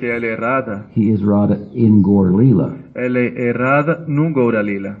apesar de que ele é Radha, he is Radha in Gaur Lila. Ele é Radha no Gaura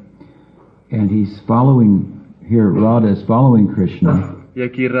Lila. And he's following, here Radha is following Krishna. E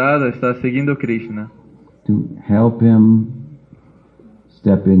aqui Radha está seguindo Krishna. To help him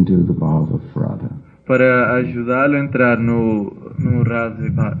step into the bhava of Radha. Para ajudá-lo a entrar no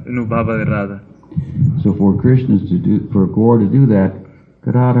bhava de Radha. So for Gaur to do that,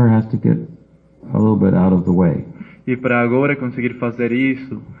 Gadadhar has to get a little bit out of the way. E para agora conseguir fazer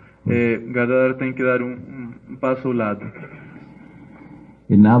isso, Gadadhar tem que dar um passo ao lado.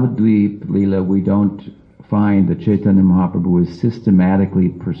 In Navadvip Leela, we don't find that Chaitanya Mahaprabhu is systematically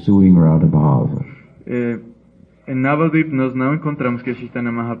pursuing Radha Bhava. Em Navadvip nós não encontramos que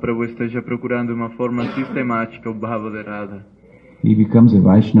Chaitanya Mahaprabhu esteja procurando de uma forma sistemática o bhava de Radha. He becomes a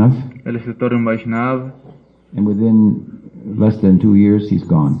Vaishnav. Ele se torna um Vaishnava. And within less than 2 years, he's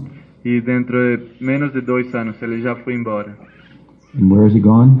gone. E dentro de menos de 2 anos ele já foi embora. And where has he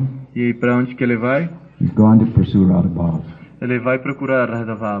gone? E para onde que ele vai? He's gone to pursue Radha Bhava. Ele vai procurar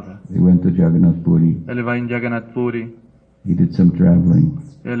Radha Bhava. He went to Jagannath Puri. Ele vai em Jagannath Puri. He did some traveling.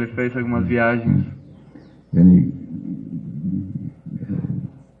 Ele fez algumas viagens. Then he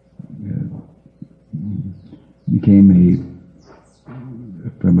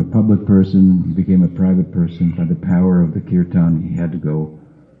from a public person, he became a private person. By the power of the kirtan, he had to go.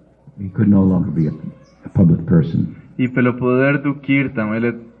 He could no longer be a public person. E pelo poder do kirtan,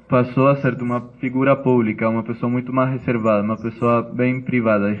 ele passou a ser uma figura pública, uma pessoa muito mais reservada, uma pessoa bem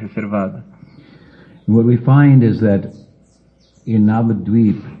privada e reservada. And what we find is that in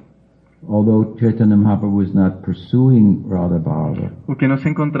Navadvip, although Chaitanya Mahaprabhu is not pursuing Radha Bhava, o que nós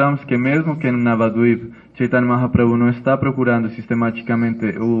encontramos que mesmo que no Navadvip, Chaitanya Mahaprabhu não está procurando sistematicamente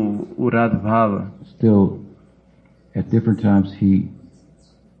o Radha Bhava. Still, at different times he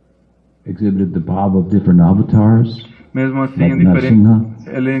exhibited the bhava of different avatars. Mesmo assim,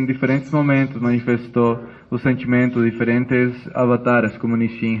 ele em diferentes momentos manifestou o sentimento de diferentes avatares, como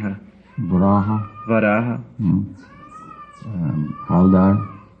Nishinha, Varaha, Haldar,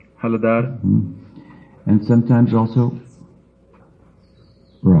 and sometimes also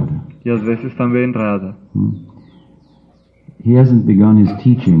Radha. E às vezes também Radha. He hasn't begun his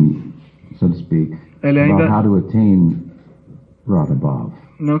teaching, so to speak, about how to attain Radha Bhava.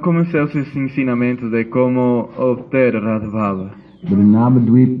 Não começou seus ensinamentos de como obter Radha Bhava. But in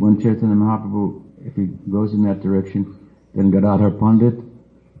Navadvip, when Chaitanya Mahaprabhu, if he goes in that direction, then Gadadhar Pandit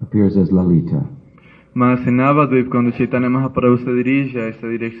appears as Lalita. Mas em Navadvip, quando Chaitanya Mahaprabhu se dirige a essa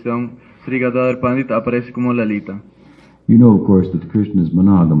direção, Sri Gadadhar Pandit aparece como Lalita. You know, of course, that Krishna is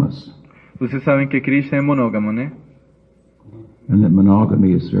monogamous. Vocês sabem que Krishna é monógamo, né? And that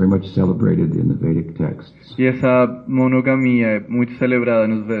monogamy is very much celebrated in the Vedic texts. E essa monogamia é muito celebrada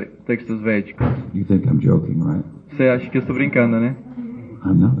nos textos védicos. You think I'm joking, right? Você acha que eu estou brincando, né?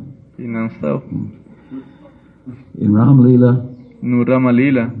 I'm not. E não estou. In Ram Lila, no Rama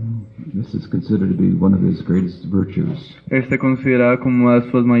Lila, this is considered to be one of his greatest virtues. Este é considerado como uma das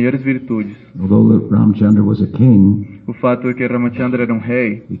suas maiores virtudes. Although Ramchandra was a king, o fato de que Ramachandra era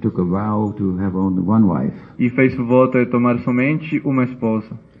rei, he took a vow to have only one wife. e fez o voto de tomar somente uma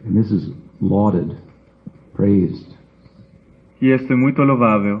esposa. And this is lauded, praised. E isto é muito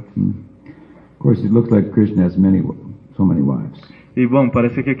louvável. Of course, it looks like Krishna has so many wives. E bom,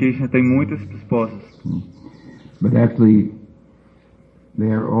 parece que Krishna tem muitas esposas. But actually,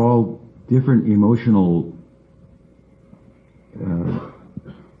 they are all different emotional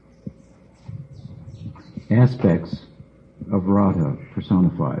aspects of Radha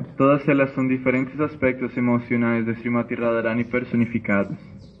personified. Todas elas são diferentes aspectos emocionais de Srimati Radharani personificados.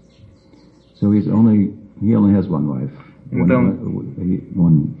 So he only has one wife,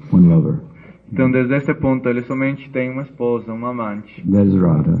 one lover. Então, desde este ponto, ele somente tem uma esposa, uma amante. That is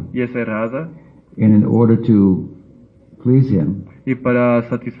Radha. E essa é Radha. And in order to please him, E para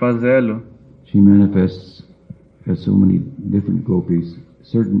satisfazê-lo, she manifests as so many different gopis,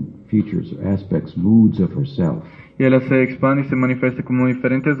 certain features, aspects, moods of herself. e ela se expande e se manifesta como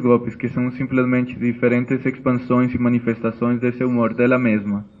diferentes golpes, que são simplesmente diferentes expansões e manifestações desse humor dela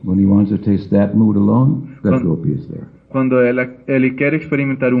mesma. When he wants to taste that mood alone, that gopi is there. Quando ele quer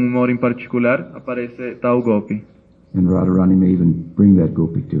experimentar um humor em particular, aparece tal golpe. And Radharani may even bring that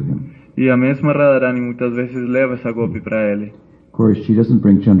gopi to him. E a mesma Radharani muitas vezes leva essa golpe para ele. Of course, she doesn't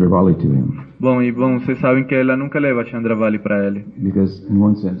bring Chandravali to him. Bom, vocês sabem que ela nunca leva Chandravali para ele. Because in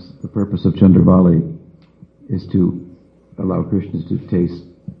one sense, the purpose of Chandravali is to allow Krishna to taste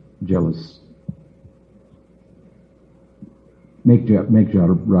jealous, make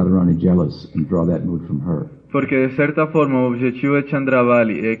Radharani jealous and draw that mood from her. Porque de certa forma o objetivo de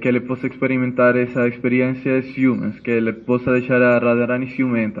Chandravali é que ele possa experimentar essa experiência de ciúmes, que ele possa deixar a Radharani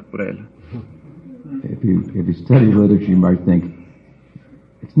ciumenta por ele. If you study literature, you might think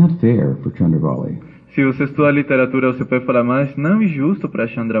it's not fair for Chandravali. Se você estuda literatura, você pode falar, mas não é justo para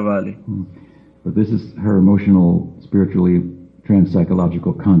Chandravali. But this is her emotional, spiritually,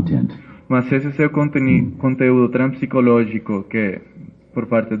 transpsychological content. Mas esse é seu conteúdo transpsicológico que por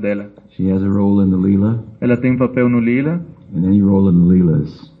parte dela. She has a role in the Leela, Ela tem um papel no Lila, and any role in the Leela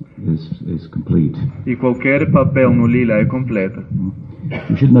is complete. e qualquer papel no Lila é completo.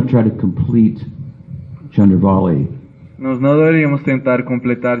 You should not try to complete Chandravali Nós não deveríamos tentar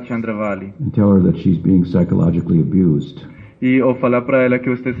completar Chandravali and tell her that she's being psychologically abused ou falar para ela que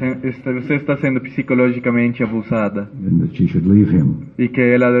você está sendo psicologicamente abusada and that she should leave him. e que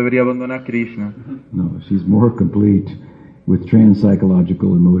ela deveria abandonar Krishna. No, she's more complete with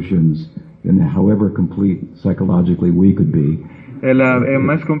transpsychological emotions than however complete psychologically we could be. Ela é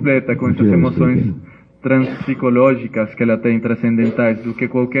mais completa com essas emoções transpsicológicas que ela tem transcendentais do que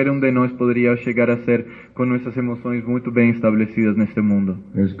qualquer um de nós poderia chegar a ser com essas emoções muito bem estabelecidas neste mundo.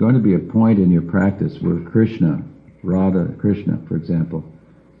 There's going to be a point in your practice where Krishna, for example,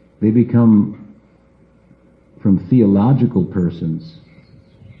 they become from theological persons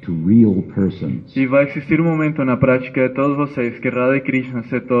to real persons. E vai existir um momento na prática de todos vocês que Radha e Krishna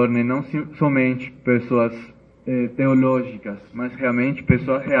se tornem não somente pessoas teológicas, mas realmente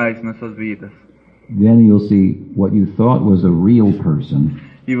pessoas reais nas suas vidas. Then you'll see what you thought was a real person,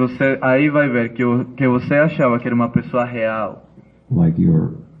 E você aí vai ver que o que você achava que era uma pessoa real, like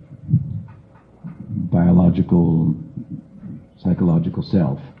your biological, psychological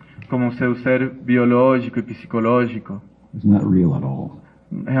self, como seu ser biológico e psicológico, is not real at all.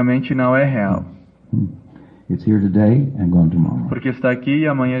 realmente não é real. It's here today and gone tomorrow. Porque está aqui e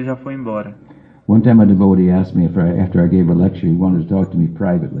amanhã já foi embora. One time a devotee asked me after I gave a lecture, he wanted to talk to me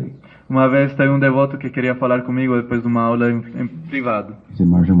privately. Uma vez teve um devoto que queria falar comigo depois de uma aula em privado. He said,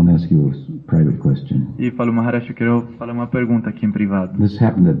 Maharaj, I want to ask you a private question. E falou, Maharaj, eu quero falar uma pergunta aqui em privado. This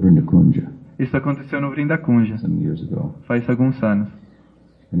happened at Vrindakunja Isso aconteceu no Vrindakunja, some years ago. faz alguns anos.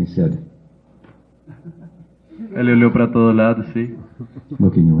 And he said, Ele olhou para todo lado, assim,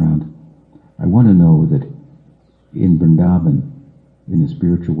 looking around, I want to know that in Vrindavan, in the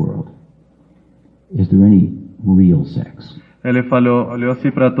spiritual world, is there any real sex? ele olhou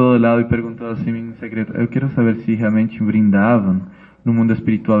assim para todo lado e perguntou assim em segredo, eu quero saber se realmente em Vrindavan, no mundo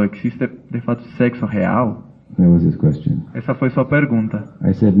espiritual, existe de fato sexo real? That was his question. Essa foi sua pergunta.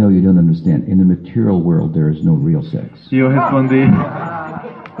 I said, no, you don't understand. In the material world, there is no real sex. E eu respondi,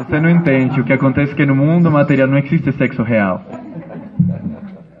 você não entende, o que acontece é que no mundo material não existe sexo real.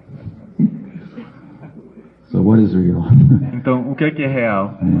 So what is real? Então, o que é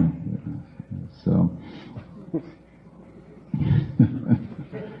real? So,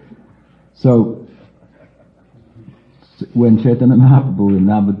 so when Chaitanya Mahaprabhu in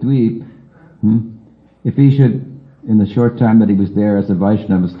Navadvip, if he should, in the short time that he was there as a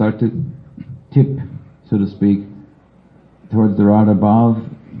Vaishnava, start to tip, so to speak, towards the Radha Bhav,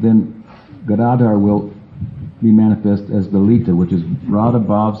 then Gadadhar will be manifest as Dalita, which is Radha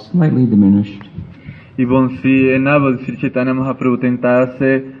Bhav slightly diminished. E bom, se Navadvip Sri Chaitanya Mahaprabhu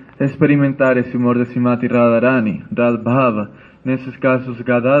tentasse experimentar esse humor de Srimati Radharani, Radbhava, nesses casos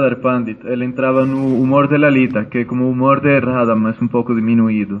Gadadhar Pandit, ele entrava no humor de Lalita, que é como o humor de Radha, mas um pouco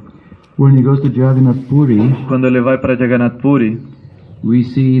diminuído. When he goes to Jagannath Puri, Quando ele vai para Jagannath Puri, we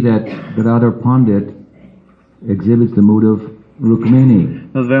see that Gadadhar Pandit exhibits the mood of Rukmini.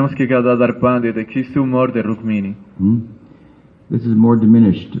 nós vemos que Gadadhar Pandit existe o humor de Rukmini. This is a more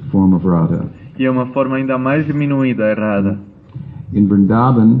diminished form of Radha. E é uma forma ainda mais diminuída, errada. In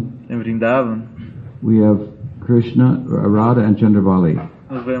Vrindavan, Em Vrindavan, we have Krishna, Radha and Chandravali.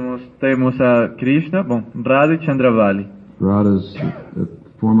 nós temos a Krishna, bom, Radha e Chandravali. Radha's the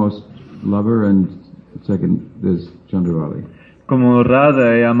foremost lover, and second is Chandravali. Como Radha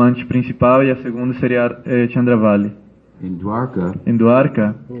é a amante principal e a segunda seria Chandravali. In Dwarka, Em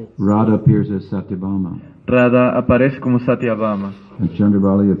Dwarka, Radha appears as Satyabhama, Radha aparece como Satyabhama and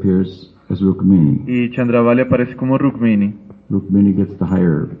Chandravali appears as Rukmini. e Chandravali aparece como Rukmini. Rukmini gets the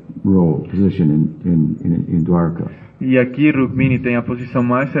higher role, position in Dwarka. E aqui Rukmini tem a posição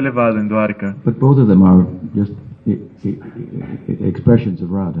mais elevada em Dwarka. But both of them are just expressions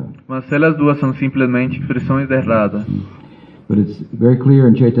of Radha. Mas elas duas são simplesmente expressões de Radha. But it's very clear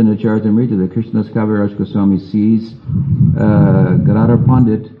in Chaitanya Charitamrita that Krishnadas Kaviraj Goswami sees Gadadhar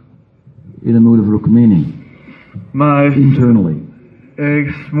Pandit in the mood of Rukmini Mas internally. é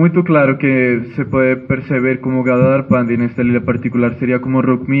muito claro que se pode perceber como Gadadhar Pandit nesta lila particular seria como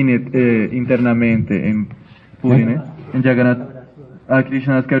Rukmini internamente em Puri, né? Em Jagannath, a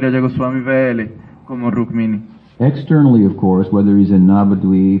Krishna Kaviraj Goswami vê ele como Rukmini. Externally, of course, whether he's in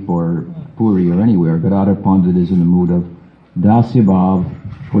Navadvip or Puri or anywhere, Gadadhar Pandit is in the mood of Dasya Bhav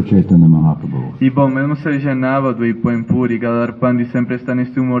for Chaitanya Mahaprabhu. E bom, mesmo seja Navadvip ou em Puri, Gadadhar Pandit sempre está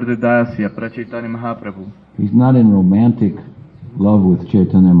neste humor de Dasya para Chaitanya Mahaprabhu. He's not in romantic love with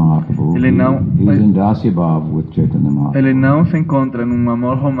Chaitanya Mahaprabhu. Ele não- He's in Dasya Bhav with Chaitanya Mahaprabhu. Ele não se encontra num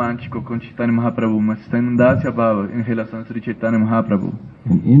amor romântico com Chaitanya Mahaprabhu, mas está em Dasya Bhava em relação a Sri Chaitanya Mahaprabhu.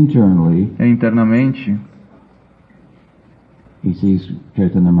 And internally, E internamente, he sees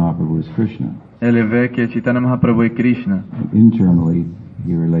Chaitanya Mahaprabhu as Krishna. ele vê que Chaitanya Mahaprabhu é Krishna, And internally,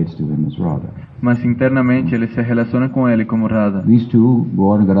 he relates to him as Radha. mas internamente ele se relaciona com ele como Radha. These two,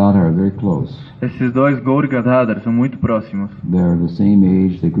 Gaura and Gadadhar, are very close. Esses dois Gaura e Gadadhar são muito próximos. They're the same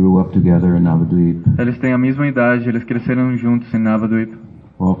age. They grew up together in Navadvip. Eles têm a mesma idade, eles cresceram juntos em Navadvip.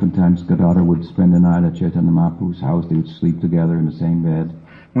 Oftentimes, Gadadhar would spend the night at Chaitanya Mahaprabhu's house. They would sleep together in the same bed.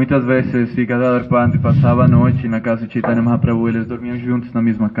 Muitas vezes, se Gadadhar Pandit passava a noite na casa de Chaitanya Mahaprabhu, eles dormiam juntos na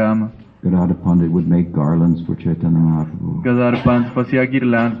mesma cama. Gadadhar Pandit would make garlands for Chaitanya Mahaprabhu. Gadadhar Pandit fazia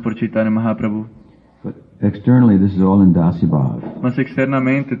guirlandas por Chaitanya Mahaprabhu. But externally, this is all in Dasya Bhav. Mas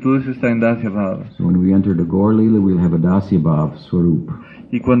externamente tudo isso está em Dasya Bhava. So when we enter the Gaur Lila, we'll have a Dasya Bhav Swarup.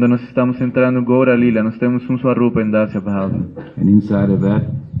 E quando nós estamos entrando no Gaura Lila, nós temos um Swarupa em Dasya Bhava. And inside of that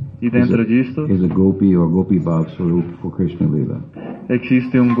E dentro disto is a Gopi or Gopi Bhav Swarup for Krishna Lila.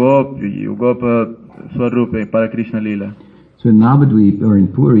 existe um Gopi, o Gopa Swarupa para Krishna Lila. So in Navadvip or in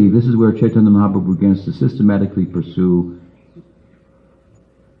Puri, this is where Chaitanya Mahaprabhu begins to systematically pursue,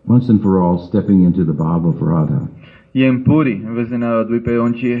 once and for all, stepping into the Bhav of Radha. E em Puri, em vez de Navadvip, é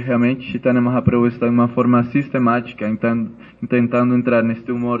onde realmente Chaitanya Mahaprabhu está em uma forma sistemática, tentando entrar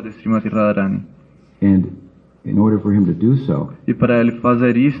neste humor de Srimati Radharani. And in order for him to do so, E para ele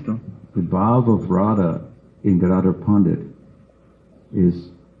fazer isto, the Bhav of Radha in Gadadhar Pandit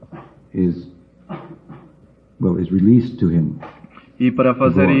is released to him. e para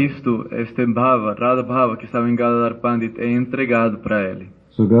fazer Agora. isto, este Bhava, Radha Bhava, que estava em Gadadhar Pandit, é entregado para ele.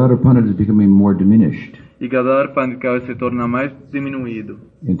 So Gadadhar Pandit is becoming more diminished E Gadadhar Pandit cada vez se torna mais diminuído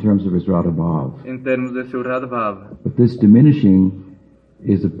in terms of his Radha Bhav. em termos de seu Radha Bhava. But this diminishing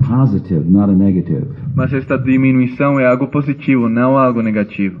is a positive, not a negative. Mas esta diminuição é algo positivo, não algo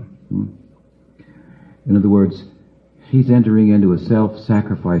negativo. In other words, he's entering into a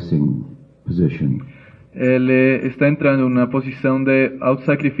self-sacrificing position. Ele está entrando na posição de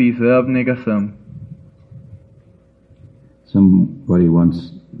autossacrifício, de abnegação. Somebody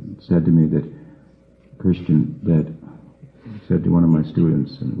once said to me that said to one of my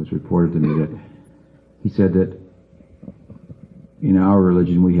students, and it was reported to me that he said that in our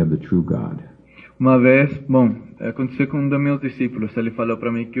religion we have the true God. Uma vez, bom, aconteceu com um dos meus discípulos, ele falou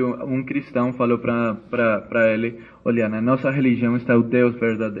para mim que um cristão falou para ele, olha, na nossa religião está o Deus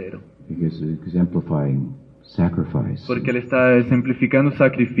verdadeiro. Because it's exemplifying sacrifice Porque ele está exemplificando o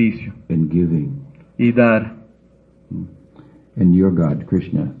sacrifício and giving. e dar. And your God,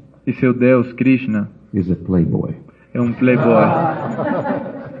 Krishna, E seu Deus, Krishna, is a playboy. é um playboy.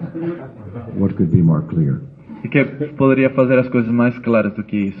 What could be more clear? E que poderia fazer as coisas mais claras do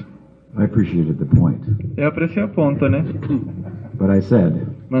que isso. I appreciated the point. Eu apreciei o ponto, né? But I said,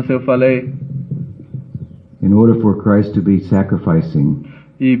 Mas eu falei, in order for Christ to be sacrificing,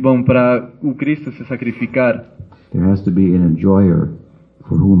 e bom, para o Cristo se sacrificar, there has to be an enjoyer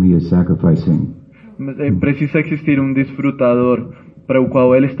for whom he is sacrificing. precisa existir um desfrutador para o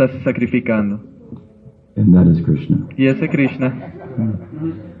qual ele está se sacrificando. And that is Krishna. E esse é Krishna.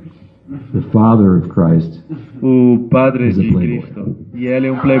 The Father of Christ O Padre is a de playboy. Cristo. E ele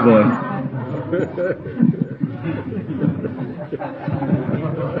é um playboy.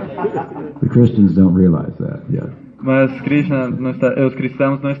 The Christians don't realize that yet. Mas Krishna não está, os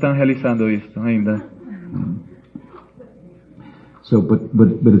cristãos não estão realizando isso ainda. So,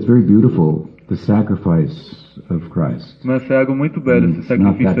 but it's very beautiful, the sacrifice of Christ. Mas é algo muito belo esse It's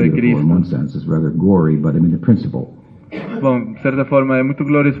not that sacrifício de beautiful in one Cristo. sense. It's rather gory, but I mean the principle. Bom, de certa forma é muito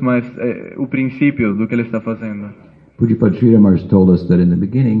glorioso, mas é o princípio do que ele está fazendo. Pujapad Sri Ramarsh told us that in the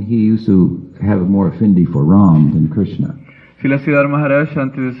beginning he used to have more affinity for Ram than Krishna. Siddhartha Maharaj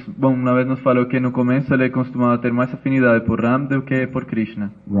antes, bom, uma vez nos falou que no começo ele costumava ter mais afinidade por Ram do que por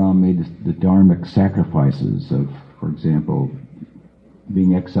Krishna. Ram made the dharmic sacrifices of, for example,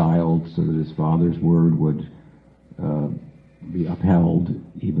 being exiled so that his father's word would be upheld,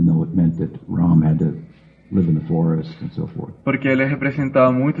 even though it meant that Ram had to live in the forest and so forth. Porque ele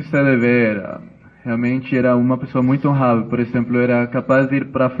representava muito esse dever. Realmente era uma pessoa muito honrável. Por exemplo, era capaz de ir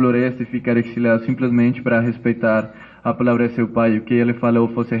para a floresta e ficar exilado simplesmente para respeitar a palavra de seu pai. O que ele falou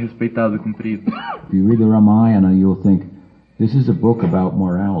fosse respeitado e cumprido. If you read the Ramayana, you'll think, this is a book about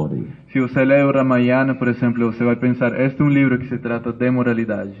morality. Se você lê o Ramayana, por exemplo, você vai pensar, este é um livro que se trata de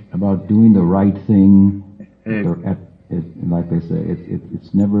moralidade. About doing the right thing. Eh, Like they say,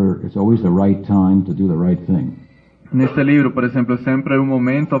 it's always the right time to do the right thing. Neste livro, por exemplo, sempre é o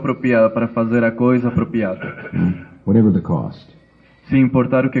momento apropriado para fazer a coisa apropriada. Whatever the cost. Sem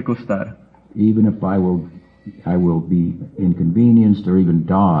importar o que custar. Even if I will be inconvenienced or even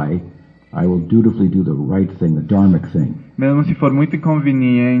die, I will dutifully do the right thing, the dharmic thing. Mesmo se for muito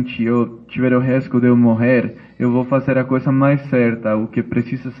inconveniente ou tiver o risco de eu morrer, eu vou fazer a coisa mais certa, o que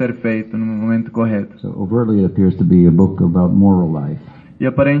precisa ser feito no momento correto. So overtly it appears to be a book about moral life. E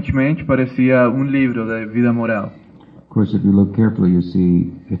aparentemente parecia um livro de vida moral. Of course, if you look carefully, you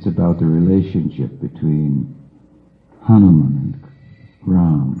see it's about the relationship between Hanuman and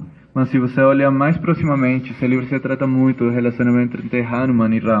Ram. Mas se você olhar mais proximamente, esse livro se trata muito do relacionamento entre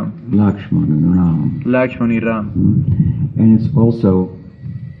Hanuman e Ram. Lakshman and Ram. Lakshman e Ram. And it's also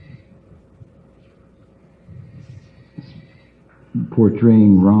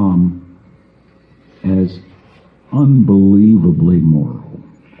portraying Ram as unbelievably moral.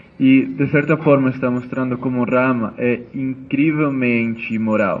 E, de certa forma, está mostrando como Rama é incrivelmente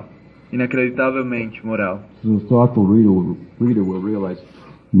moral. Inacreditavelmente moral. So the thoughtful reader will realize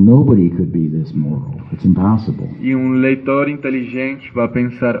nobody could be this moral. It's impossible. E um leitor inteligente vai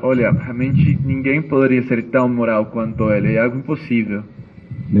pensar, olha, realmente ninguém poderia ser tão moral quanto ele. É algo impossível.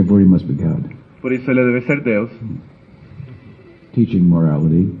 Therefore he must be God. Por isso ele deve ser Deus. Teaching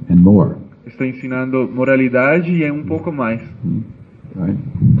morality and more. Está ensinando moralidade e um pouco mais. Right?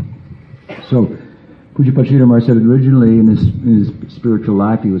 So, Pujapad Sri Ramarsh said originally in his spiritual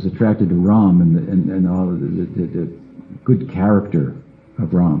life he was attracted to Ram and all the good character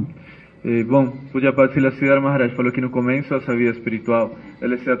of Ram. E, bom, Pujapad Siddhartha Maharaj falou que no começo da sua vida espiritual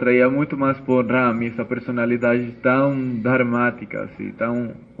ele se atraía muito mais por Ram e essa personalidade tão dharmática, assim,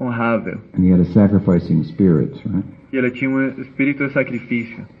 tão honrável. And he had a sacrificing spirit, right? E ele tinha um espírito de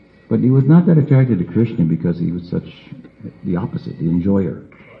sacrifício. But he was not that attracted to Krishna because he was such the opposite, the enjoyer.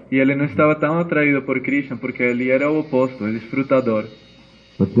 E ele não estava tão atraído por Krishna porque ele era o oposto, o desfrutador.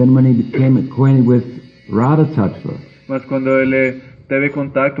 But then when he became acquainted with Radha-Tattva, Mas quando ele teve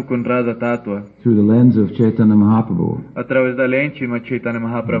contato com Gadadhara-Tattva, through the lens of Chaitanya Mahaprabhu, através da lente de Chaitanya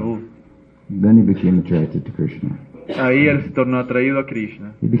Mahaprabhu, then he became attracted to Krishna. aí ele se tornou atraído a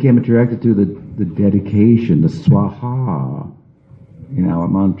Krishna. He became attracted to the dedication, the swaha, a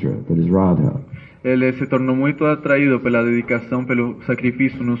mantra that is Radha. Ele se tornou muito atraído pela dedicação, pelo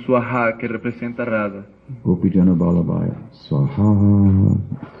sacrifício no Swaha, que representa Radha. Gopijana Balabhaya, swaha.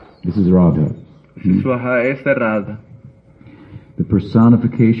 This is Radha. Esse Swaha, esta é Radha. The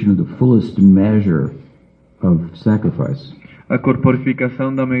personification of the fullest measure of sacrifice. A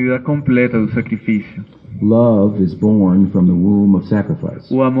corporificação da medida completa do sacrifício. Love is born from the womb of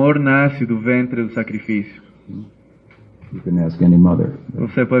sacrifice. O amor nasce do ventre do sacrifício. You can ask any mother.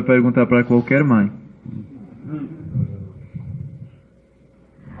 Você pode perguntar para qualquer mãe.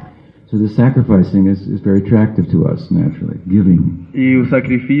 So the sacrificing is very attractive to us, naturally, giving. E o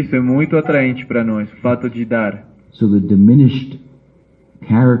sacrifício é muito atraente para nós, o fato de dar. So the diminished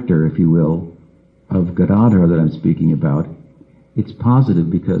character, if you will, of Gadadhara that I'm speaking about, it's positive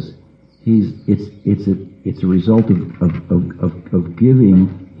because it's a result of giving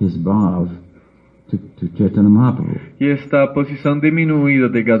his bhav to Chaitanya Mahaprabhu. E esta posição diminuída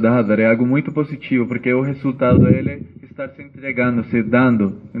de Gadadhara é algo muito positivo, porque o resultado dele é estar se entregando, se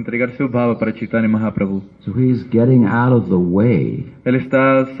dando, entregar seu bhava para Chaitanya Mahaprabhu. So he's getting out of the way. Ele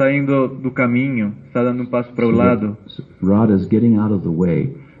está saindo do caminho, está dando um passo para o lado. Radha is getting out of the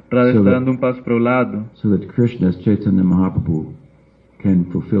way. Radha está dando um passo para o lado. So that Krishna, as Chaitanya Mahaprabhu, can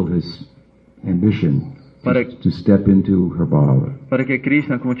fulfill his ambition to step into her bhava. Para que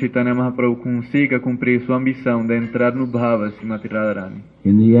Krishna, como Chaitanya Mahaprabhu, consiga cumprir sua ambição de entrar no bhava Srimati Radharani.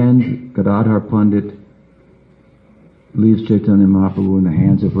 In the end, Gadadhar Pandit leaves Chaitanya Mahaprabhu in the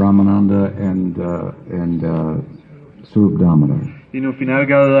hands of Ramananda and Swarup Damodar. E no final,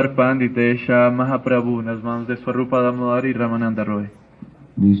 Gadadhar Pandit deixa Mahaprabhu nas mãos de Swarupa Damodar e Ramananda Roy.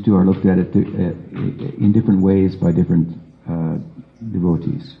 These two are looked at in different ways by different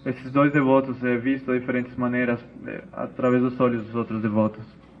devotees. Esses dois devotos é visto de diferentes maneiras através dos olhos dos outros devotos.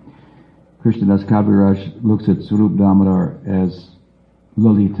 Krishnadas Kaviraj looks at Swarup Damodar as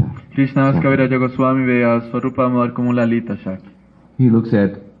Lalita. Krishnadas Kaviraj Goswami vê a Swarupa Damodar como Lalita Shakti. He looks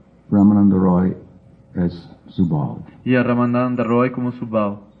at Ramananda Roy as Subal. E a Ramananda Roy como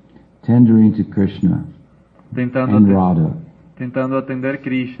Subal. Tendering to Krishna and Radha. Tentando atender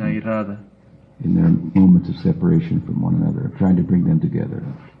Krishna e Radha. In their moments of separation from one another, trying to bring them together.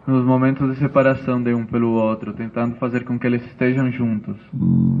 Nos momentos de separação de um pelo outro, tentando fazer com que eles estejam juntos.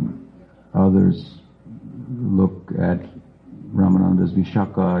 Others look at Ramananda as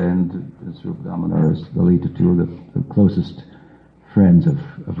Vishaka and Swarup Damodar as Lalita, two of the closest friends of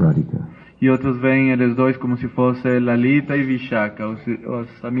Radhika. E outros veem eles dois como se fosse Lalita e Vishaka,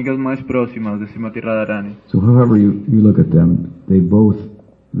 as amigas mais próximas de Srimati Radharani. So however you look at them, they both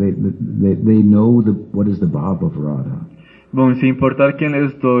they know what is the bhava of Radha. Bom, sem importar quem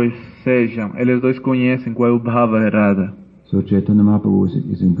eles dois sejam, eles dois conhecem qual é o bhava de Radha. So Chaitanya Mahaprabhu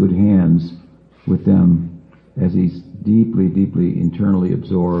is in good hands with them as he's deeply internally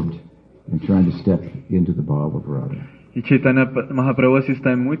absorbed and trying to step into the bhava of Radha. E Chaitanya Mahaprabhu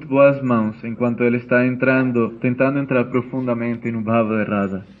está em muito boas mãos, enquanto ele está tentando entrar profundamente no bhava de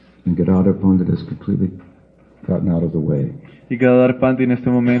Radha. And Gadadhar Pandit has completely gotten out of the way. E Gadadhar Pandit neste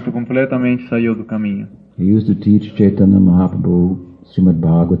momento completamente saiu do caminho. He used to teach Chaitanya Mahaprabhu Srimad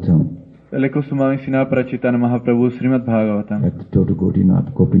Bhagavatam. Ele costumava ensinar para Chaitanya Mahaprabhu Srimad Bhagavatam. At the Tota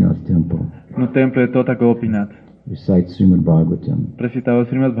Gopinath temple. No templo de Tota Gopinath. Recite Srimad Bhagavatam. Recitava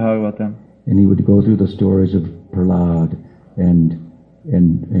Srimad Bhagavatam. And he would go through the stories of Prahlad and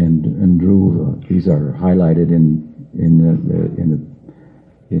Dhruva. These are highlighted in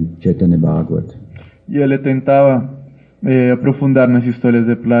Chaitanya Bhagavat. E ele tentava aprofundar nas histórias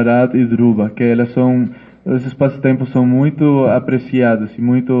de Prahlad e Dhruva, que esses passatempos são muito apreciados e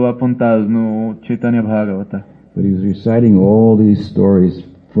muito apontados no Chaitanya Bhagavata. But he was reciting all these stories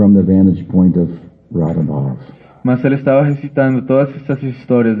from the vantage point of Radha Bhav. Mas ele estava recitando todas essas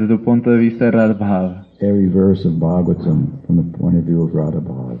histórias desde o ponto de vista de Radha Bhava. Every verse of Bhagavatam from the point of view of Radha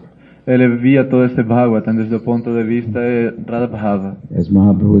Bhav. Ele via todo este Bhagavatam desde o ponto de vista de Radha Bhava. As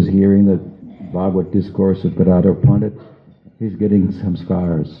Mahaprabhu was hearing the Bhagavat discourse of Gadadhar Pandit, he's getting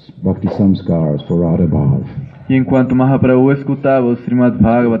samskars, bhakti samskars for Radha Bhav. E enquanto Mahaprabhu escutava o Srimad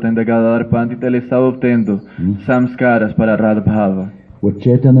Bhagavatam de Gadadhar Pandit, ele estava obtendo samskaras para Radha Bhava. What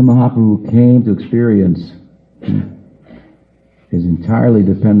Chaitanya Mahaprabhu came to experience is entirely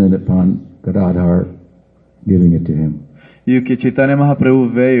dependent upon Gadadhar giving it to him. E o que Chaitanya Mahaprabhu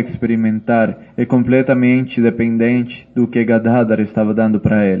veio experimentar é completamente dependente do que Gadadhar estava dando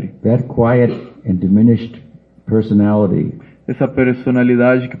para ele. That quiet and diminished personality, essa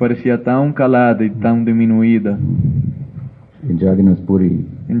personalidade que parecia tão calada e tão diminuída in Jagannath Puri,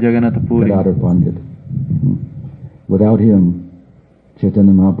 Gadadhar Pandit, without him,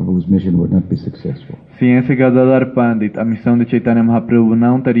 Chaitanya Mahaprabhu's mission would not be successful. Sem esse Gadadhar Pandit, a missão de Chaitanya Mahaprabhu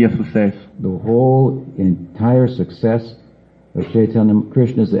não teria sucesso. The whole entire success of Chaitanya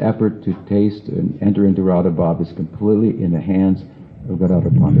Krishna's effort to taste and enter into Radha Bhav is completely in the hands of Gadadhar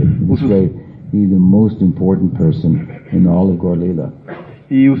Pandit. In this way, he's the most important person in all of Gaur Lila.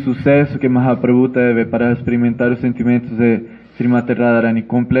 E o sucesso que Mahaprabhu teve para experimentar os sentimentos de Srimati Radharani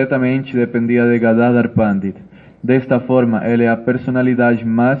completamente dependia de Gadadhar Pandit. Desta forma, ele é a personalidade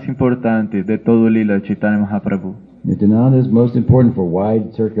mais importante de todo o Lila de Chaitanya Mahaprabhu. Nityananda is most important for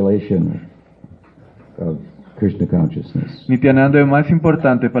wide circulation of Krishna consciousness. Nityananda é o mais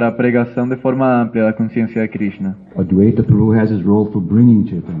importante para a pregação de forma ampla da consciência de Krishna. Advaita Prabhu has his role for bringing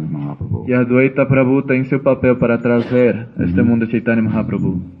Chaitanya Mahaprabhu. E Advaita Prabhu tem seu papel para trazer este mundo de Chaitanya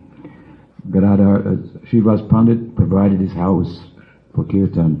Mahaprabhu. Gadadhara, Srivas Pandit provided his house for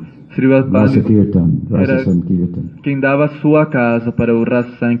Kirtan. Srivas Rasa Pandit Kirtan, Rasa era Sankirtan. quem dava sua casa para o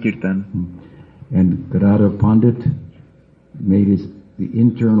Rasa Sankirtan. And Gadadhara Pandit made the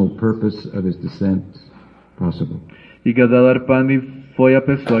internal purpose of his descent possible. E Gadadhara Pandit foi a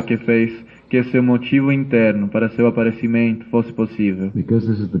pessoa que fez que seu motivo interno para seu aparecimento fosse possível. Because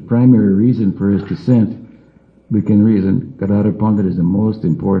this is the primary reason for his descent, we can reason Gadadhara Pandit is the most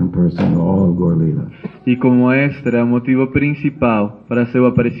important person in all of Gaur Leela. E como este era o motivo principal para seu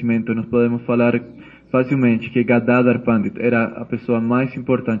aparecimento, nós podemos falar facilmente que Gadadhara Pandit era a pessoa mais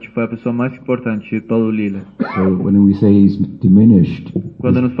importante, foi a pessoa mais importante de todo o Lila. So when we say he's diminished,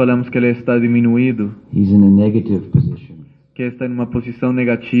 Quando nós falamos que ele está diminuído, he's in a negative position. que está em uma posição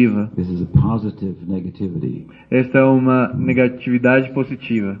negativa, This is a positive negativity. esta é uma negatividade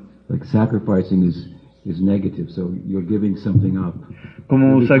positiva. Like sacrificing is negative, so you're giving something up. Como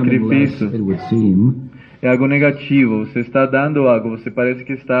o You're becoming less, sacrifício it would seem, é algo negativo, você está dando algo, você parece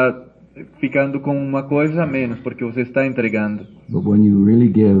que está ficando com uma coisa a menos, porque você está entregando. but when you really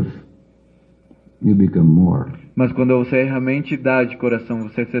give, you become more. Mas quando você realmente dá de coração,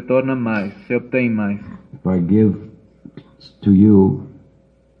 você se torna mais, você obtém mais. If I give to you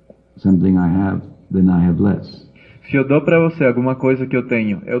something I have, then I have less. Se eu dou para você alguma coisa que eu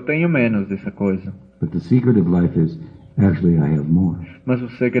tenho menos dessa coisa. But the secret of life is actually I have more. Mas o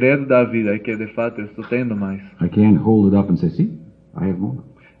segredo da vida é que de fato eu estou tendo mais. I can't hold it up and say, see, I have more.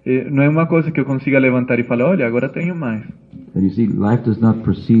 E não é uma coisa que eu consiga levantar e falar, olha, agora tenho mais. And you see, life does not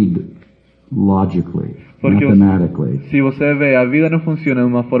proceed logically, Porque mathematically. se você vê, a vida não funciona de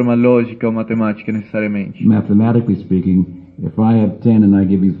uma forma lógica ou matemática necessariamente. Mathematically speaking, if I have 10 and I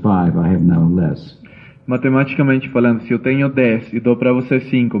give you 5, I have now less. Matematicamente falando, se eu tenho 10 e dou para você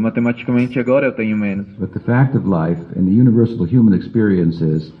 5, matematicamente agora eu tenho menos. But the fact of life and the universal human experience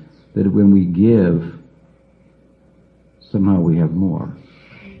is that when we give, somehow we have more.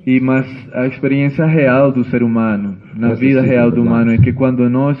 Mas a experiência real do ser humano, na Essa vida sim, real é do verdade. humano, é que quando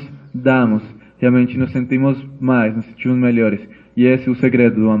nós damos, realmente nos sentimos mais, nos sentimos melhores. E esse é o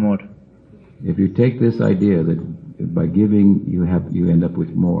segredo do amor. If you take this idea that by giving you end up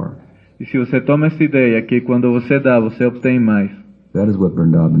with more, E se você toma essa ideia que quando você dá, você obtém mais, that is what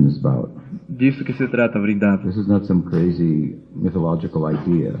Vrindavan is about. disso que se trata Vrindavan. This is not some crazy mythological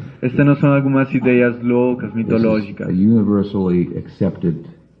idea. Estas não são algumas ideias loucas, This is mitológicas. a universally accepted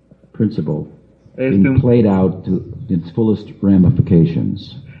principle Este being played out to its fullest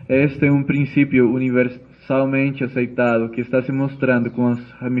ramifications. Este é um princípio universalmente aceitado que está se mostrando com as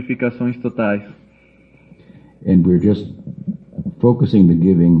ramificações totais. And we're just focusing the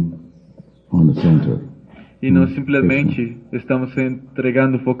giving on the center. E nós simplesmente estamos se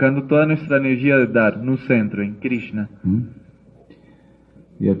entregando, focando toda a nossa energia de dar no centro, em Krishna.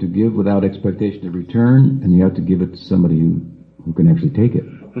 You have to give without expectation of return, and you have to give it to somebody who can actually take it.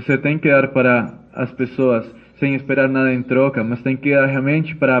 Você tem que dar para as pessoas sem esperar nada em troca, mas tem que dar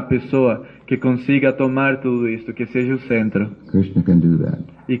realmente para a pessoa que consiga tomar tudo isso, que seja o centro. Krishna can do that.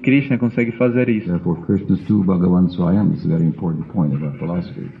 E Krishna consegue fazer isso. Therefore, Krishna's tu Bhagavan Swayam is a very important point of our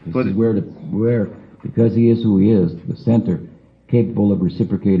philosophy. This is where, because he is who he is, the center, capable of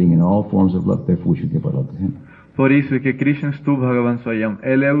reciprocating in all forms of love, therefore we should give our love to him. Por isso é que Krishna tu Bhagavan Swayam,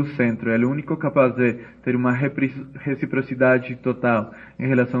 ele é o centro, ele é o único capaz de ter uma reciprocidade total em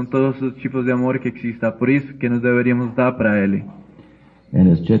relação a todos os tipos de amor que existem. Por isso que nós deveríamos dar para ele. And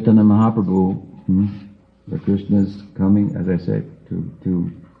as Chaitanya Mahaprabhu, the Krishna is coming, as I say,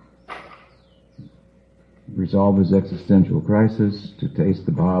 to resolve his existential crisis, to taste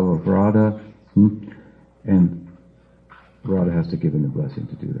the bhava of Radha, and Radha has to give him the blessing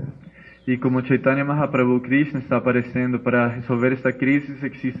to do that. E como Chaitanya Mahaprabhu, Krishna está aparecendo para resolver esta crise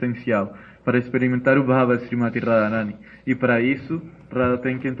existencial, para experimentar o bhava de Srimati Radharani. E para isso, Radha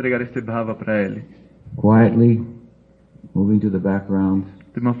tem que entregar este bhava para ele. Quietly, moving to the background,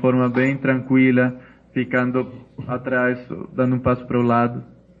 De uma forma bem tranquila, ficando atrás, dando passo para o lado.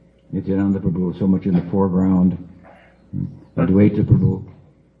 Nityananda Prabhu so much in the foreground, Advaita Prabhu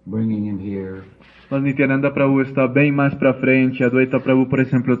bringing him here, Mas Nityananda Prabhu está bem mais para frente, Advaita Prabhu, por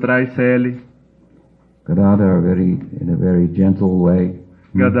exemplo, traz ele. Gadadhara in a very gentle way,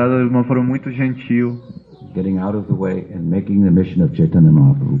 Gadadhara de uma forma muito gentil, getting out of the way and making the mission of Chaitanya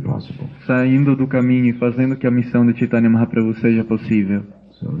Mahaprabhu possible. saindo do caminho e fazendo que a missão de Chaitanya Mahaprabhu seja possível.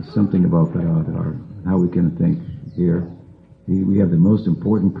 So there's something about Gadadhara, how we can think here. We have the most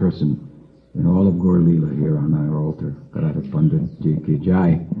important person and all of Gaura Leela here on our altar. Gadadhara Pandit Ji Ki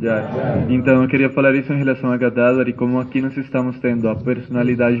Jai. Jai. Então eu queria falar isso em relação a Gadadhara e como aqui nós estamos tendo a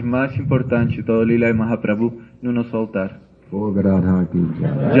personalidade mais importante de todo Leela e Mahaprabhu no nosso altar. For Gadadhara Ki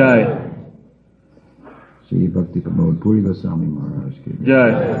Jai. Jai. Shri Bhakti Pramod Puri Goswami Maharaj Ki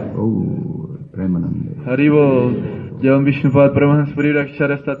Jai. Oh, Premanande. Haribo. Jai Vishnupad Paramahansa Puri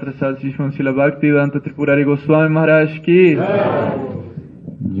Rakshara Statrasad Srishman Srila Bhaktivedanta Tripurari Goswami Maharaj Ki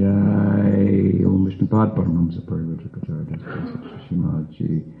Jai. Om Vishnupad Paramahamsa Puri Rakshara Srimad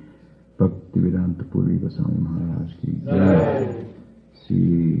Shri Bhaktivedanta Puri Goswami Maharaj Ki Jai.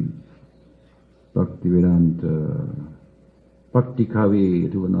 Shri Bhaktivedanta Bhakti Kavi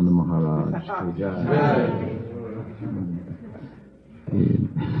Yadunanda Maharaj Ki Jai.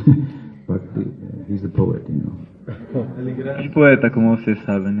 Bhakti, he's the poet, you know. De poeta, como vocês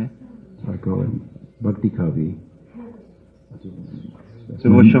sabem, né? So I call him Bhakti Kavi.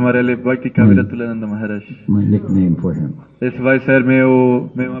 Eu vou chamar ele Bhakti Kavira Tulananda Maharaj. My nickname for him. Esse vai ser meu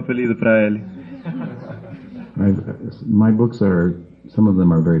apelido para ele. My books are, some of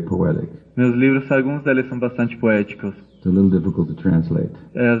them are very poetic. Meus livros, alguns deles são bastante poéticos. It's a little difficult to translate.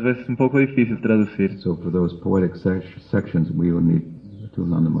 É às vezes um pouco difícil traduzir. So for those poetic sections, we will need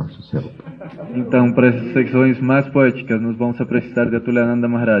Tulananda Maharaj's help. Então, para essas secções mais poéticas, nós vamos precisar de Tulananda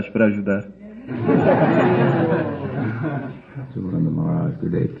Maharaj para ajudar. Tulananda Maharaj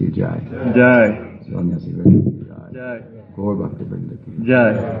Gurudev Ki Jai. Jai. Sanyasi Vrinda Ki Jai. Jai. Gaur Bhakti Vrinda Ki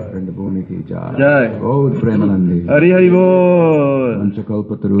Jai. Vrinda Bhumi Ki Jai. Jai. Gaur Premanandi. Hari Hari Bol.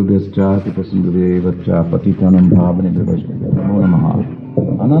 Panchakalpatarubhyascha Tipasindhurevaccha Patitanam Bhavani Vivashmita Namo Namaha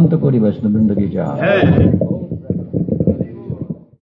Ananta Kori Vaishnava Vrinda Ki Jai.